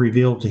had been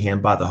revealed to him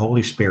by the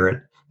Holy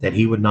Spirit that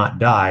he would not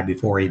die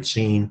before he had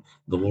seen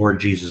the Lord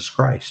Jesus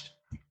Christ.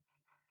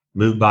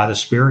 Moved by the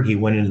Spirit, he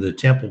went into the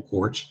temple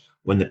courts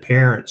when the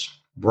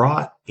parents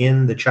brought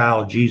in the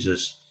child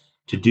Jesus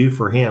to do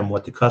for him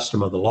what the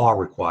custom of the law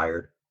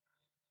required.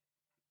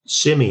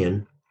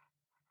 Simeon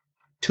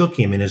took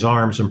him in his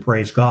arms and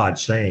praised God,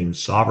 saying,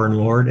 "Sovereign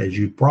Lord, as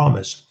you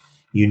promised,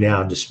 you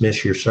now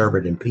dismiss your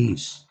servant in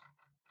peace.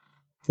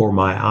 For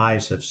my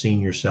eyes have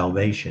seen your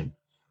salvation,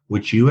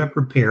 which you have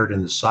prepared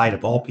in the sight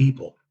of all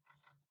people,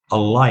 a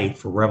light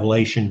for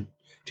revelation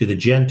to the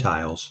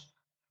Gentiles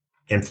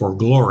and for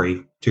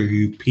glory to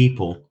you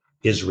people,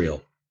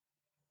 Israel."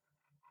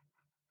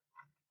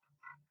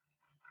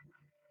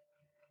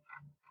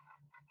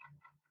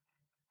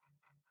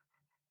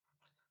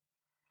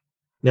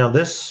 Now,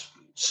 this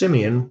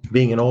Simeon,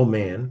 being an old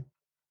man,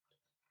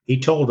 he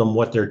told them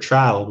what their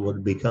child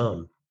would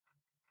become.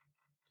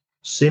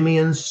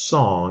 Simeon's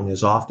song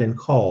is often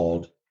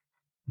called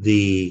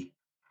the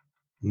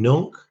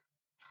Nunc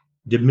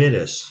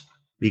Dimittis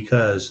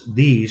because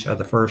these are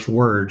the first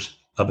words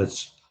of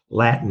its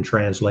Latin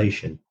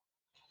translation.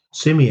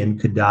 Simeon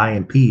could die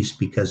in peace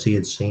because he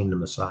had seen the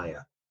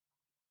Messiah.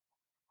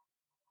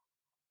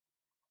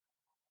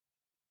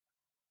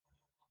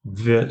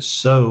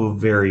 So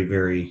very,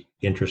 very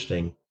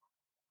interesting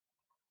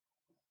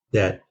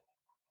that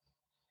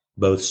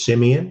both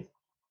Simeon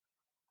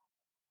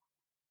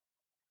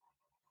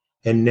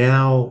and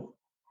now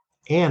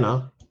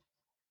Anna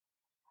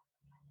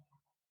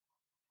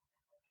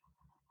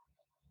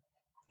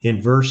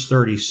in verse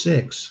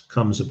 36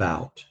 comes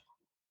about.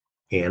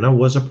 Anna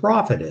was a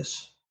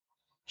prophetess.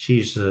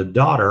 She's the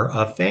daughter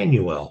of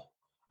Phanuel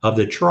of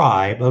the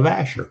tribe of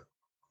Asher.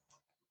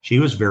 She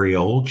was very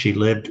old. She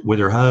lived with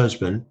her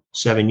husband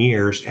 7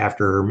 years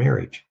after her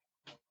marriage,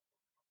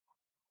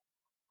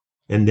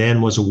 and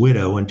then was a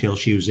widow until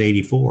she was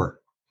 84.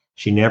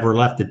 She never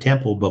left the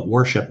temple, but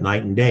worshiped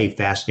night and day,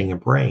 fasting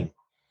and praying.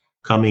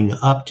 Coming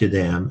up to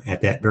them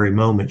at that very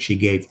moment, she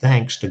gave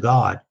thanks to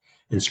God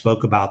and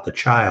spoke about the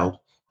child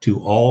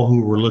to all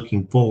who were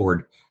looking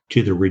forward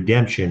to the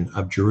redemption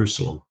of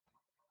Jerusalem.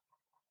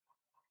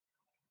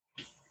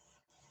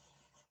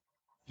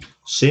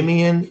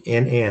 Simeon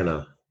and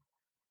Anna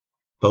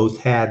both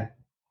had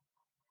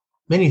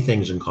many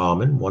things in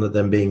common, one of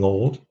them being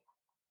old.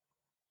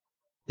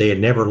 They had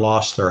never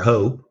lost their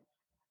hope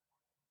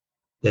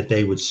that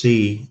they would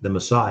see the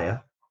Messiah,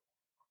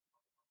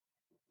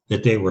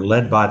 that they were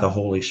led by the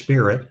Holy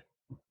Spirit,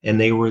 and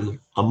they were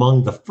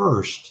among the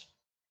first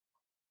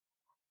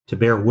to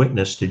bear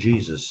witness to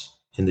Jesus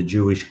in the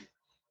Jewish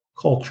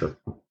culture.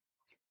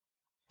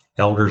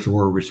 Elders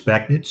were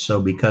respected,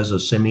 so because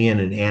of Simeon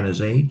and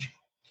Anna's age,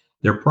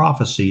 their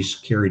prophecies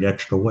carried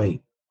extra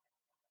weight.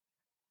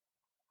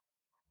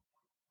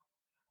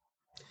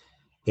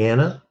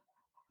 Anna,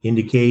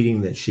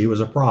 indicating that she was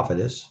a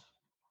prophetess,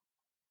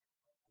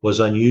 was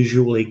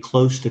unusually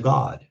close to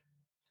God.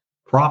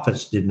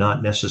 Prophets did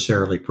not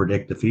necessarily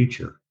predict the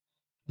future.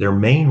 Their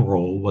main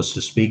role was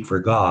to speak for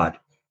God,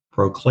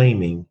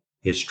 proclaiming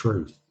his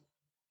truth.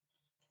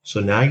 So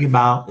now you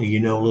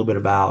know a little bit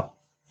about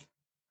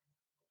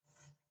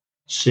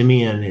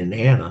Simeon and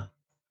Anna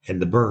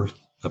and the birth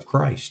of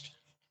Christ.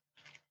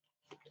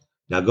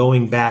 Now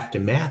going back to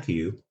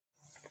Matthew,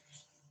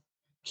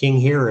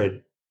 King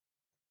Herod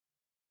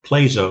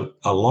plays a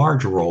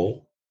large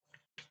role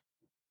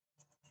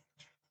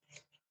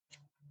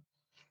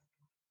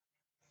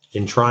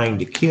in trying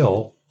to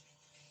kill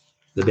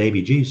the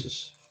baby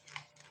Jesus.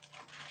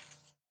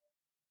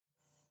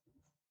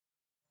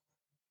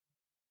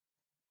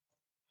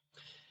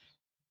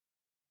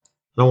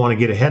 I don't want to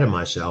get ahead of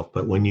myself,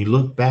 but when you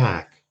look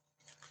back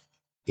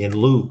in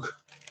Luke,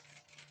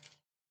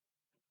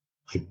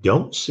 I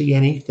don't see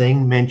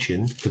anything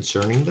mentioned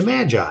concerning the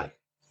Magi.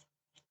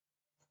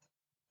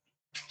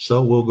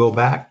 So we'll go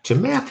back to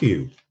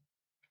Matthew.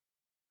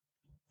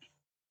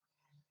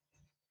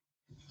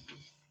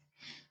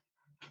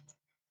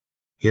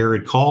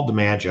 Herod called the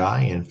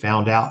Magi and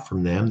found out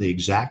from them the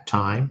exact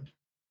time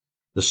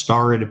the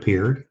star had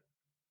appeared.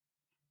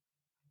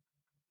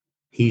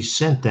 He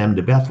sent them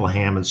to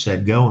Bethlehem and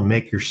said, "Go and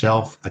make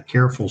yourself a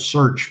careful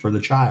search for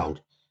the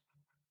child.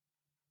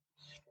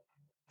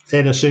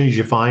 And as soon as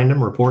you find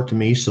him, report to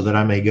me so that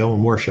I may go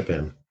and worship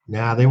him."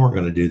 Nah, they weren't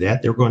going to do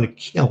that. They were going to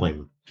kill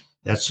him.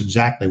 That's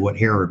exactly what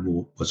Herod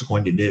was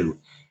going to do.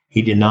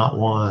 He did not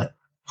want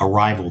a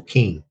rival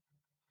king.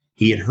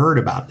 He had heard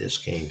about this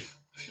king.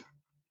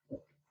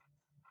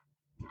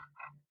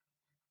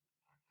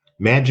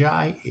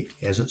 Magi,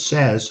 as it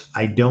says,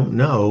 I don't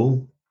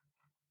know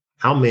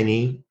how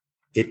many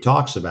it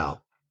talks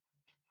about.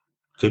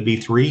 Could be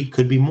 3,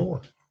 could be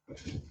more.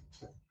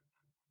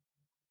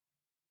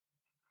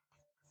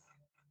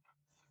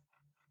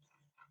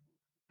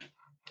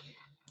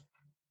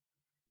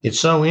 It's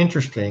so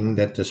interesting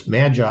that this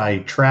Magi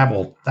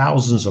traveled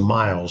thousands of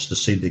miles to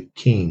see the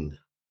king.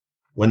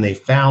 When they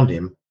found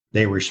him,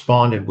 they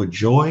responded with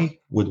joy,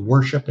 with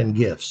worship and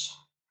gifts.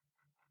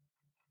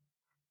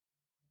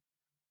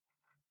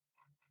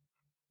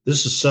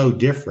 This is so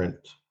different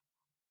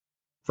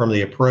from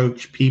the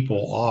approach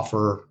people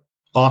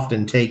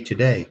often take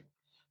today.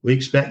 We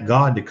expect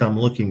God to come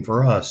looking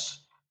for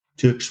us,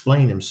 to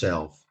explain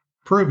himself,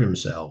 prove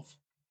himself,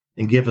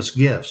 and give us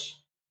gifts.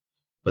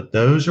 But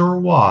those who are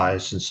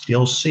wise and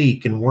still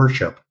seek and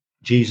worship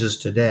Jesus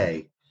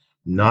today,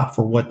 not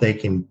for what they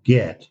can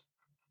get,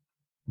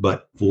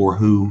 but for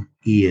who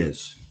he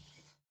is.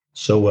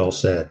 So well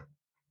said.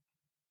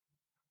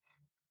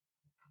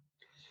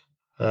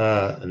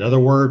 Another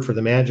word for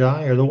the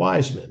Magi are the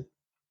wise men.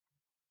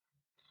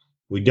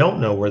 We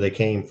don't know where they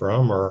came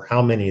from or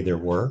how many there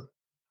were.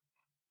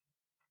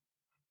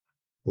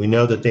 We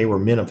know that they were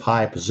men of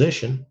high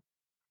position.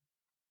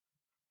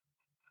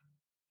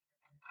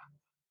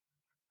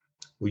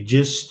 We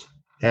just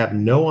have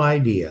no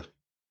idea,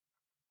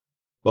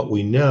 but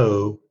we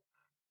know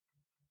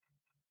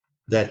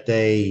that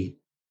they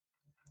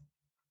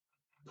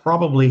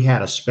probably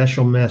had a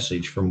special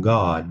message from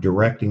God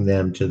directing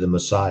them to the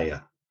Messiah.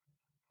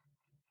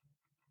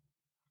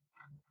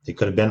 They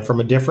could have been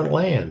from a different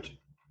land,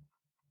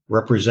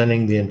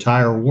 representing the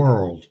entire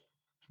world,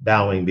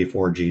 bowing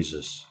before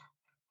Jesus.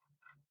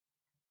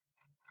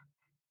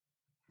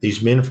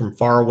 These men from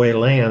faraway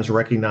lands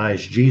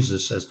recognized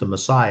Jesus as the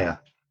Messiah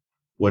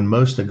when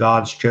most of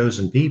God's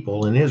chosen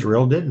people in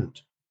Israel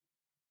didn't.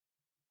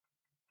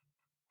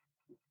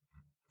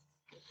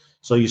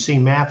 So you see,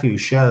 Matthew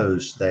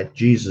shows that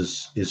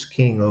Jesus is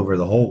king over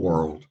the whole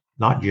world,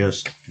 not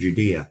just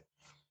Judea.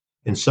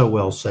 And so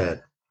well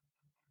said.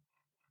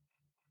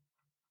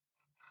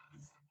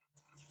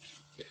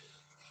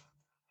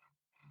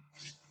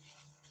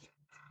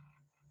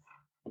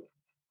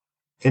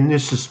 And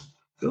this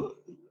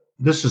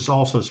is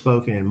also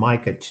spoken in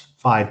Micah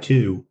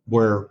 5:2,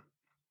 where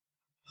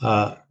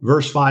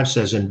verse 5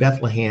 says, "In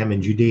Bethlehem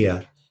in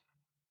Judea,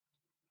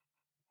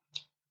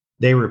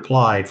 they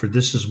replied, for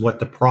this is what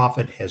the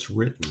prophet has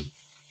written.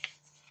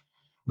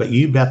 But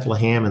you,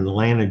 Bethlehem, in the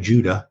land of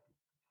Judah,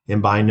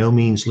 and by no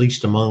means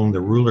least among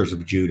the rulers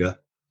of Judah,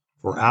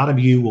 for out of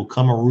you will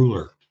come a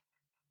ruler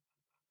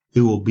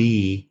who will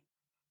be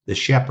the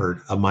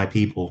shepherd of my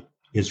people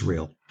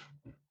Israel."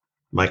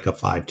 Micah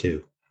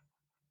 5:2.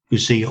 You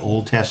see,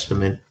 Old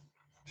Testament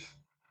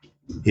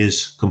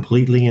is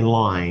completely in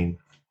line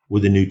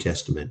with the New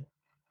Testament.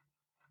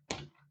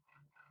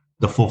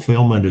 The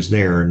fulfillment is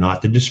there,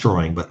 not the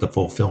destroying, but the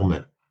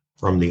fulfillment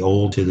from the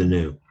old to the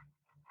new.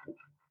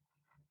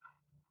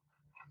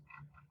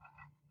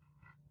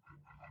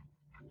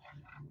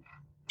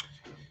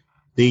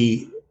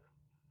 The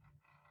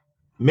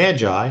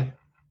Magi,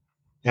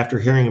 after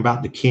hearing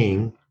about the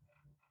king,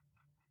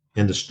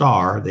 and the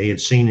star they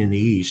had seen in the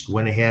east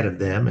went ahead of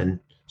them and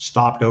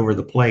stopped over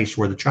the place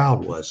where the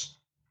child was.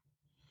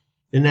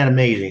 Isn't that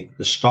amazing?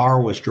 The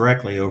star was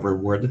directly over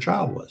where the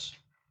child was.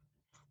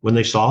 When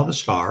they saw the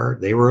star,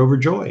 they were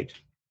overjoyed.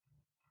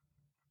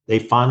 They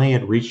finally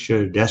had reached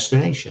their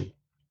destination.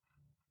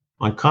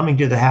 On coming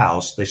to the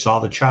house, they saw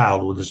the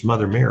child with his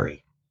mother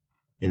Mary,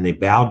 and they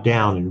bowed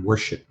down and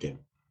worshiped him.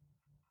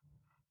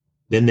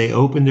 Then they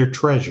opened their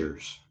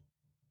treasures,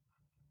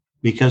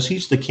 because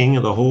he's the king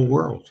of the whole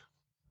world,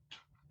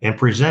 and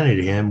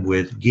presented him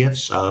with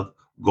gifts of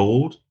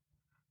gold,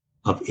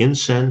 of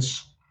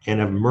incense,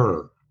 and of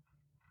myrrh.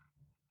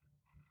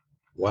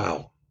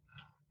 Wow.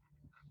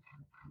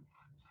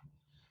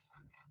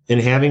 And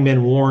having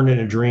been warned in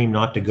a dream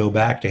not to go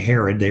back to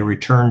Herod, they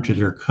returned to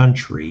their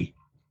country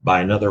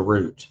by another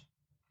route.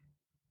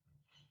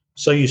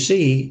 So you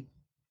see,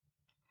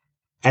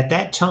 at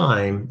that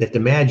time that the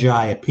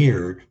Magi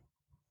appeared,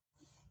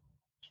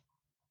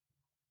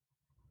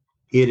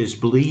 it is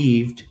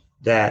believed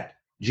that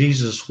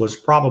Jesus was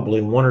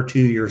probably 1 or 2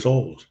 years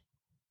old.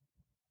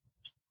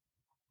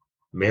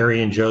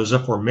 Mary and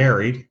Joseph were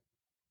married,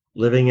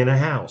 living in a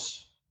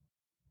house,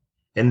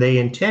 and they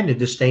intended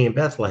to stay in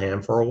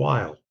Bethlehem for a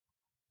while.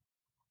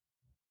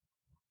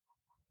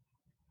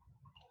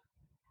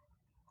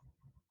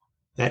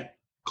 That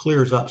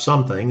clears up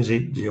some things.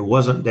 It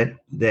wasn't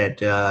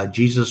that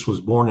Jesus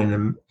was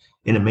born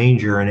in a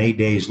manger and 8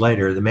 days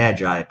later the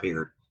Magi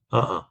appeared.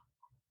 Now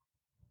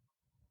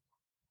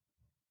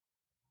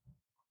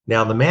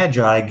the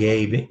Magi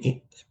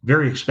gave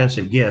very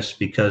expensive gifts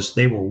because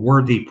they were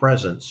worthy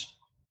presents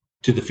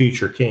to the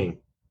future king.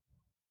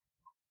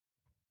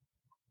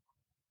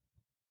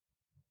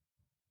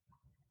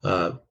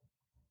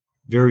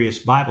 Various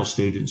Bible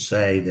students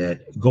say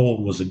that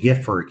gold was a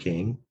gift for a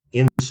king,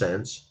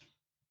 incense,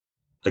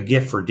 a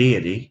gift for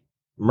deity,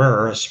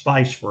 myrrh, a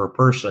spice for a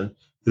person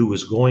who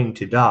was going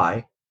to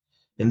die,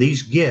 and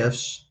these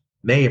gifts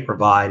may have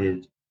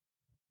provided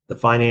the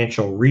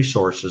financial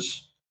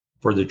resources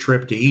for the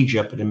trip to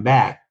Egypt and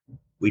back.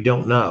 We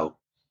don't know.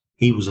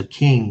 He was a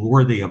king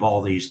worthy of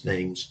all these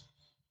things.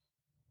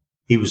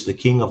 He was the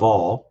king of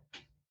all.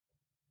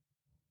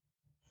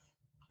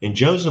 And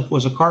Joseph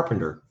was a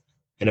carpenter,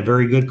 and a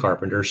very good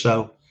carpenter.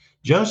 So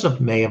Joseph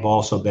may have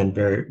also been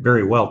very,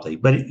 very wealthy.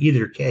 But in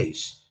either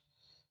case,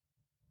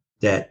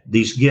 that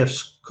these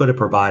gifts could have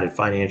provided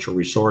financial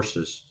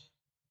resources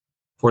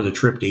for the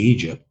trip to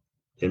Egypt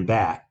and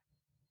back.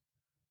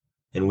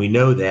 And we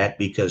know that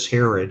because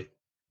Herod,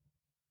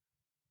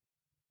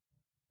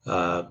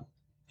 an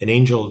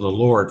angel of the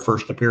Lord,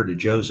 first appeared to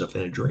Joseph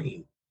in a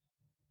dream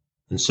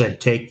and said,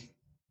 "Take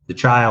the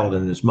child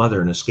and his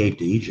mother and escape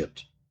to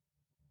Egypt.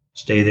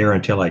 Stay there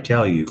until I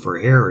tell you, for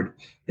Herod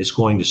is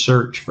going to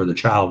search for the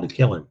child to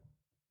kill him."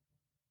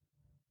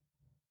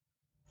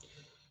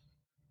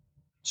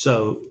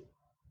 So,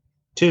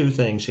 two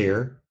things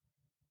here.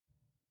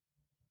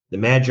 The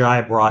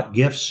Magi brought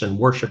gifts and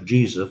worshiped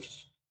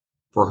Jesus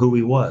for who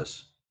he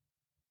was.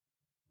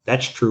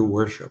 That's true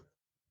worship.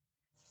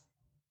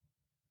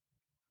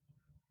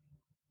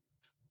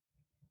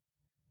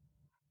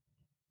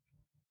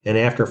 And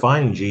after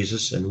finding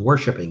Jesus and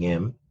worshiping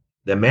him,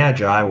 the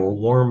Magi were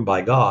warned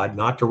by God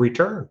not to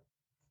return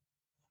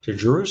to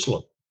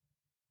Jerusalem.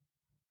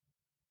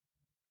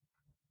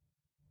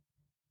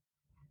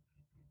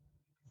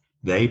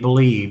 They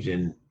believed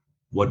in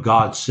what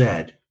God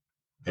said,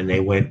 and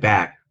they went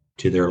back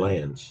to their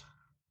lands.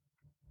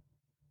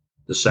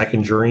 The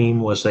second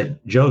dream was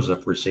that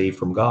Joseph received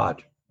from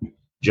God.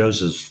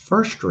 Joseph's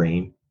first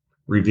dream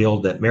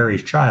revealed that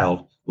Mary's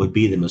child would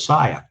be the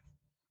Messiah.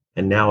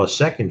 And now a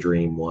second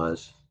dream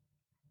was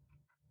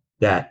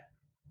that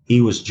he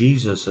was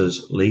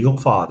Jesus's legal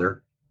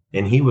father,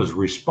 and he was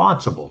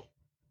responsible.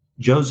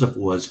 Joseph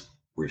was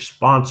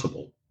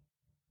responsible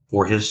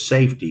for his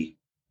safety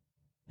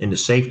and the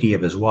safety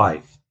of his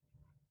wife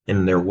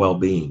and their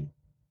well-being.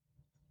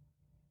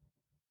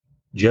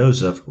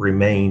 Joseph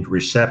remained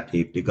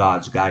receptive to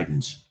God's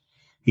guidance.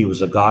 He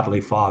was a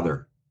godly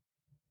father.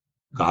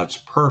 God's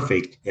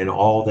perfect in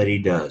all that he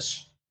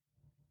does.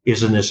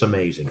 Isn't this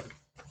amazing?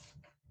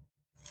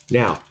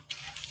 Now,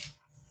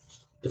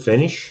 to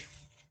finish,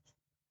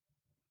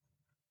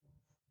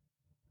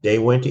 they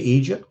went to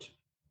Egypt.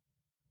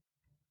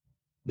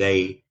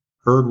 They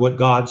heard what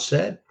God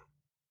said,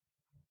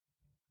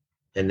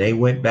 and they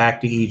went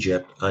back to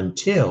Egypt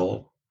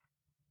until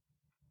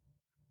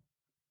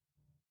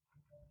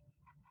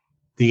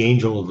the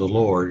angel of the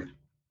Lord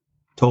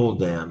told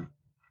them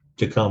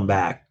to come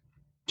back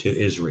to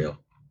Israel.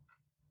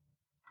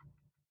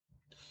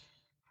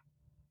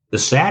 The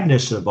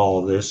sadness of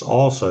all this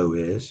also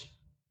is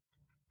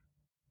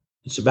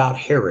it's about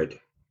Herod.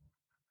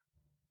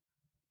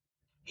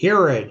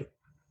 Herod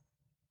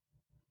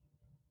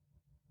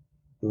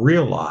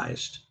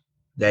realized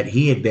that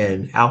he had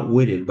been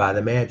outwitted by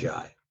the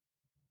Magi.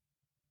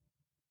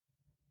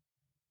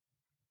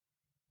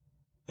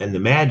 And the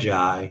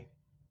Magi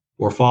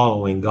were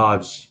following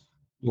God's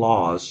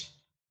laws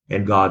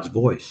and God's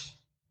voice.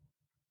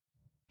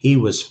 He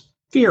was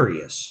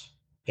furious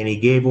and he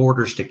gave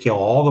orders to kill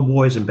all the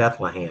boys in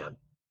Bethlehem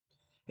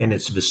and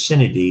its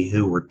vicinity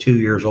who were 2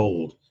 years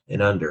old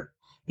and under,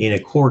 in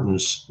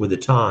accordance with the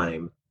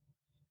time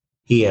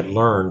he had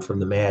learned from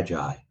the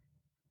Magi.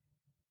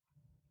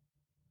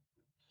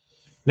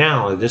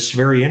 Now, this is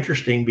very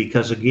interesting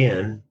because,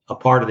 again, a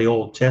part of the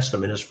Old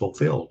Testament is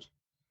fulfilled.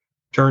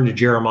 Turn to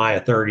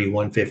Jeremiah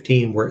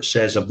 31:15, where it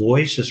says, "A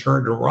voice is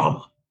heard in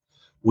Ramah,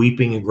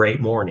 weeping in great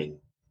mourning,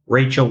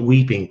 Rachel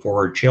weeping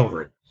for her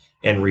children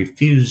and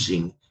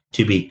refusing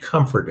to be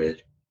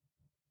comforted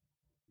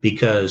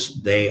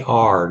because they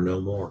are no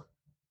more."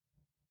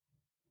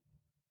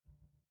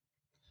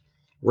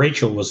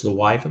 Rachel was the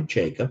wife of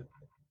Jacob,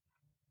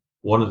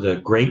 one of the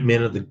great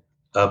men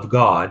of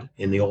God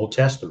in the Old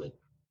Testament.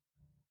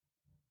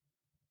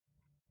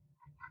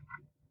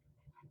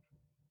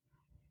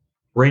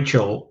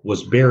 Rachel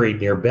was buried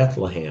near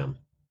Bethlehem.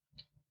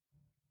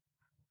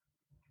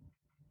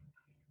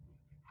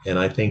 And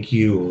I think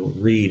you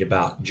read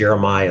about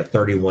Jeremiah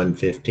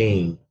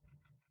 31:15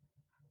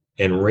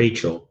 and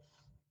Rachel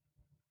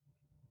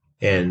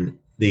and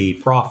the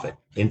prophet.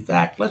 In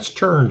fact, let's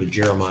turn to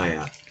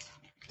Jeremiah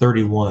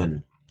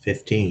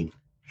 31:15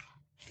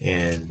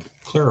 and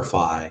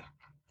clarify a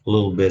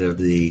little bit of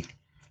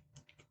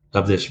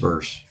this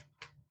verse.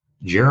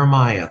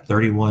 Jeremiah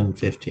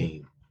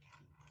 31:15.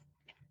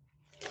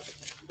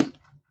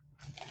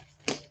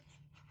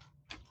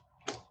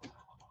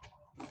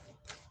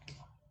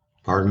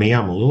 Pardon me,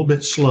 I'm a little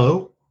bit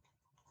slow.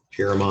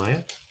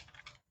 Jeremiah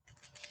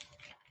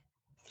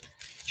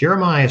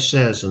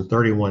says in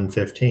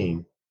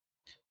 31:15,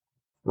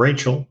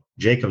 Rachel,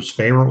 Jacob's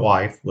favorite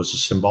wife, was a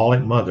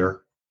symbolic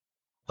mother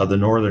of the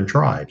northern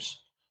tribes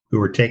who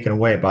were taken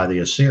away by the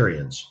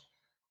Assyrians.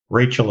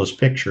 Rachel is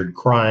pictured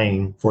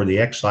crying for the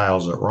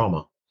exiles at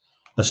Ramah,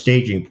 a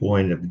staging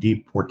point of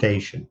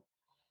deportation.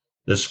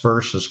 This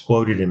verse is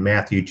quoted in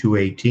Matthew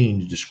 2:18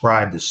 to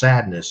describe the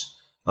sadness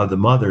of the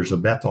mothers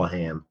of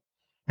Bethlehem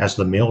as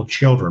the male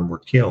children were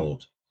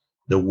killed.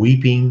 The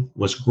weeping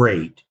was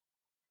great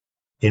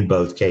in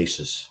both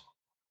cases.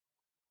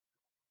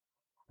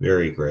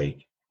 Very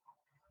great.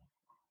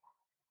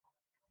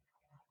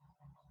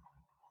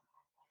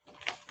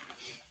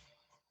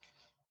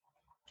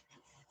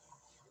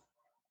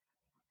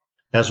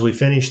 As we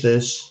finish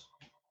this,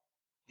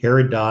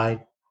 Herod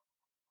died.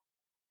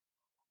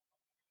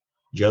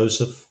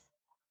 Joseph,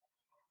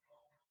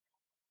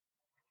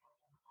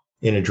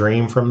 in a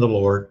dream from the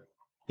Lord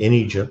in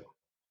Egypt,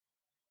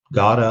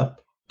 got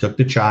up, took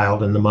the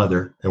child and the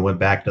mother, and went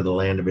back to the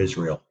land of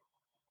Israel.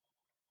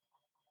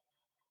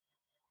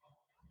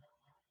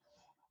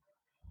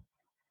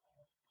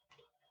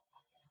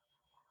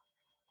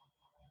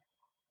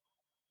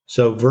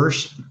 So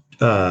verse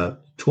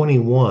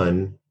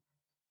 21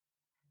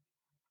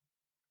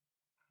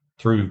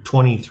 through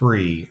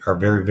 23 are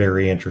very,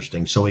 very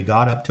interesting. So he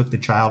got up, took the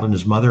child and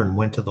his mother, and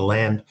went to the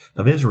land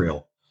of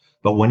Israel.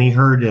 But when he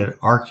heard that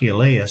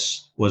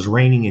Archelaus was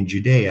reigning in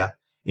Judea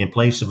in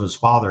place of his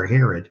father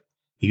Herod,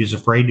 he was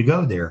afraid to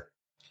go there.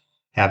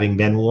 Having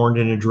been warned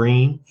in a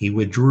dream, he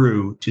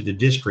withdrew to the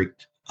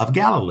district of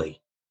Galilee.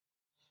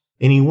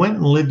 And he went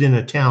and lived in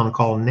a town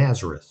called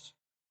Nazareth.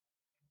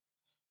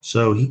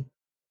 So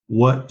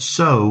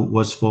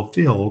was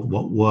fulfilled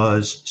what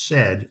was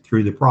said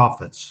through the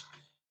prophets.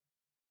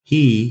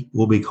 He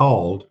will be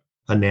called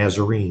a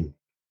Nazarene.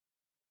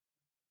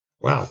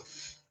 Wow.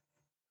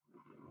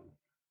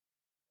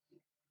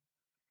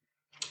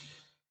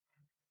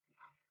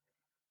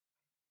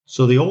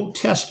 So the Old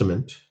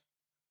Testament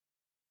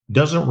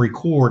doesn't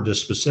record the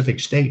specific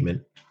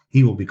statement,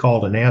 he will be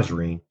called a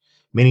Nazarene.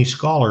 Many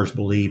scholars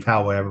believe,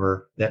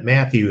 however, that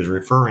Matthew is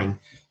referring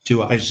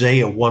to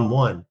Isaiah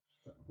 1:1,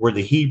 where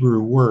the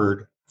Hebrew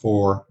word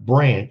for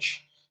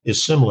branch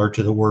is similar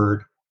to the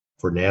word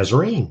for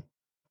Nazarene.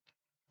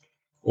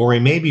 Or he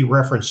may be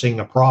referencing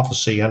a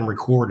prophecy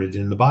unrecorded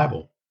in the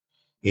Bible.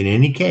 In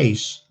any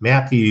case,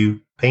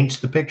 Matthew paints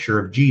the picture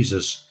of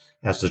Jesus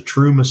as the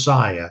true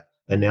Messiah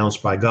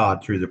announced by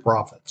God through the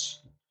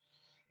prophets.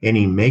 And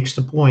he makes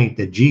the point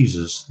that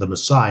Jesus, the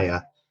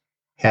Messiah,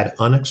 had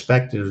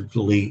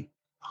unexpectedly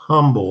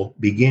humble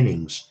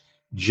beginnings,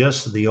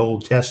 just as the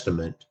Old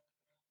Testament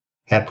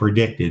had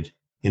predicted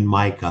in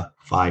Micah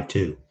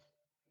 5:2.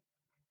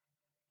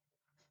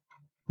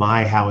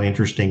 My, how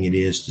interesting it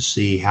is to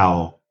see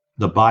how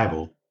the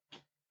Bible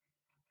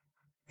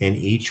and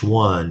each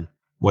one,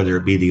 whether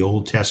it be the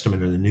Old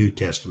Testament or the New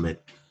Testament,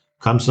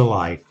 comes to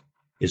life,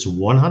 is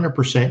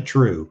 100%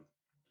 true,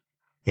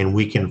 and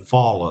we can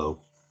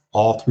follow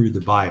all through the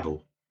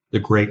Bible the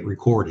great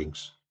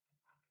recordings.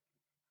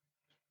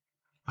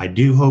 I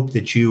do hope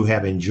that you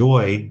have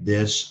enjoyed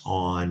this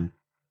on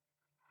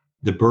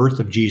the birth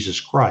of Jesus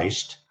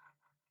Christ,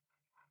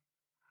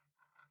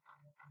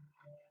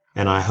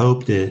 and I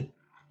hope that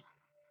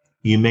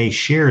you may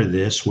share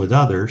this with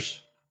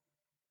others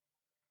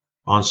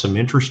on some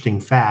interesting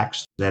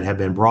facts that have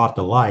been brought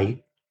to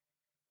light.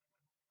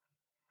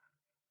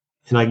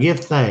 And I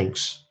give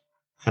thanks,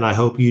 and I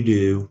hope you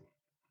do,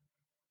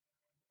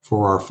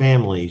 for our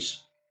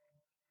families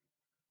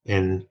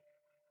and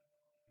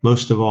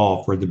most of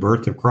all for the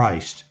birth of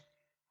Christ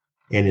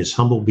and his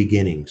humble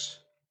beginnings.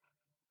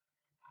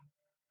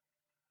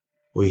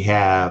 We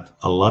have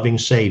a loving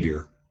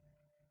Savior,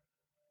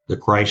 the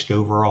Christ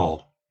over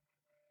all.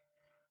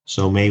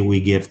 So may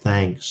we give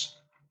thanks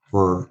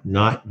for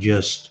not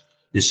just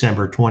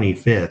December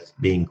 25th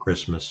being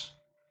Christmas,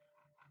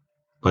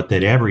 but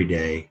that every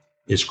day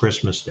is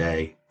Christmas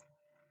Day,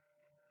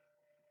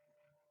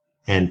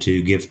 and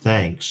to give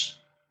thanks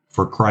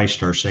for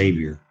Christ our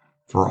Savior,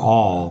 for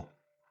all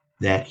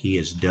that he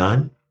has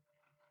done,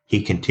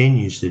 he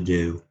continues to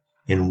do,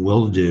 and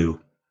will do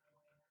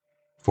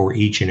for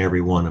each and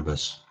every one of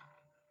us.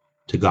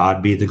 To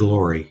God be the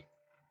glory,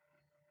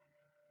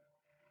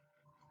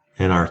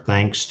 and our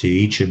thanks to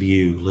each of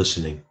you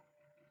listening.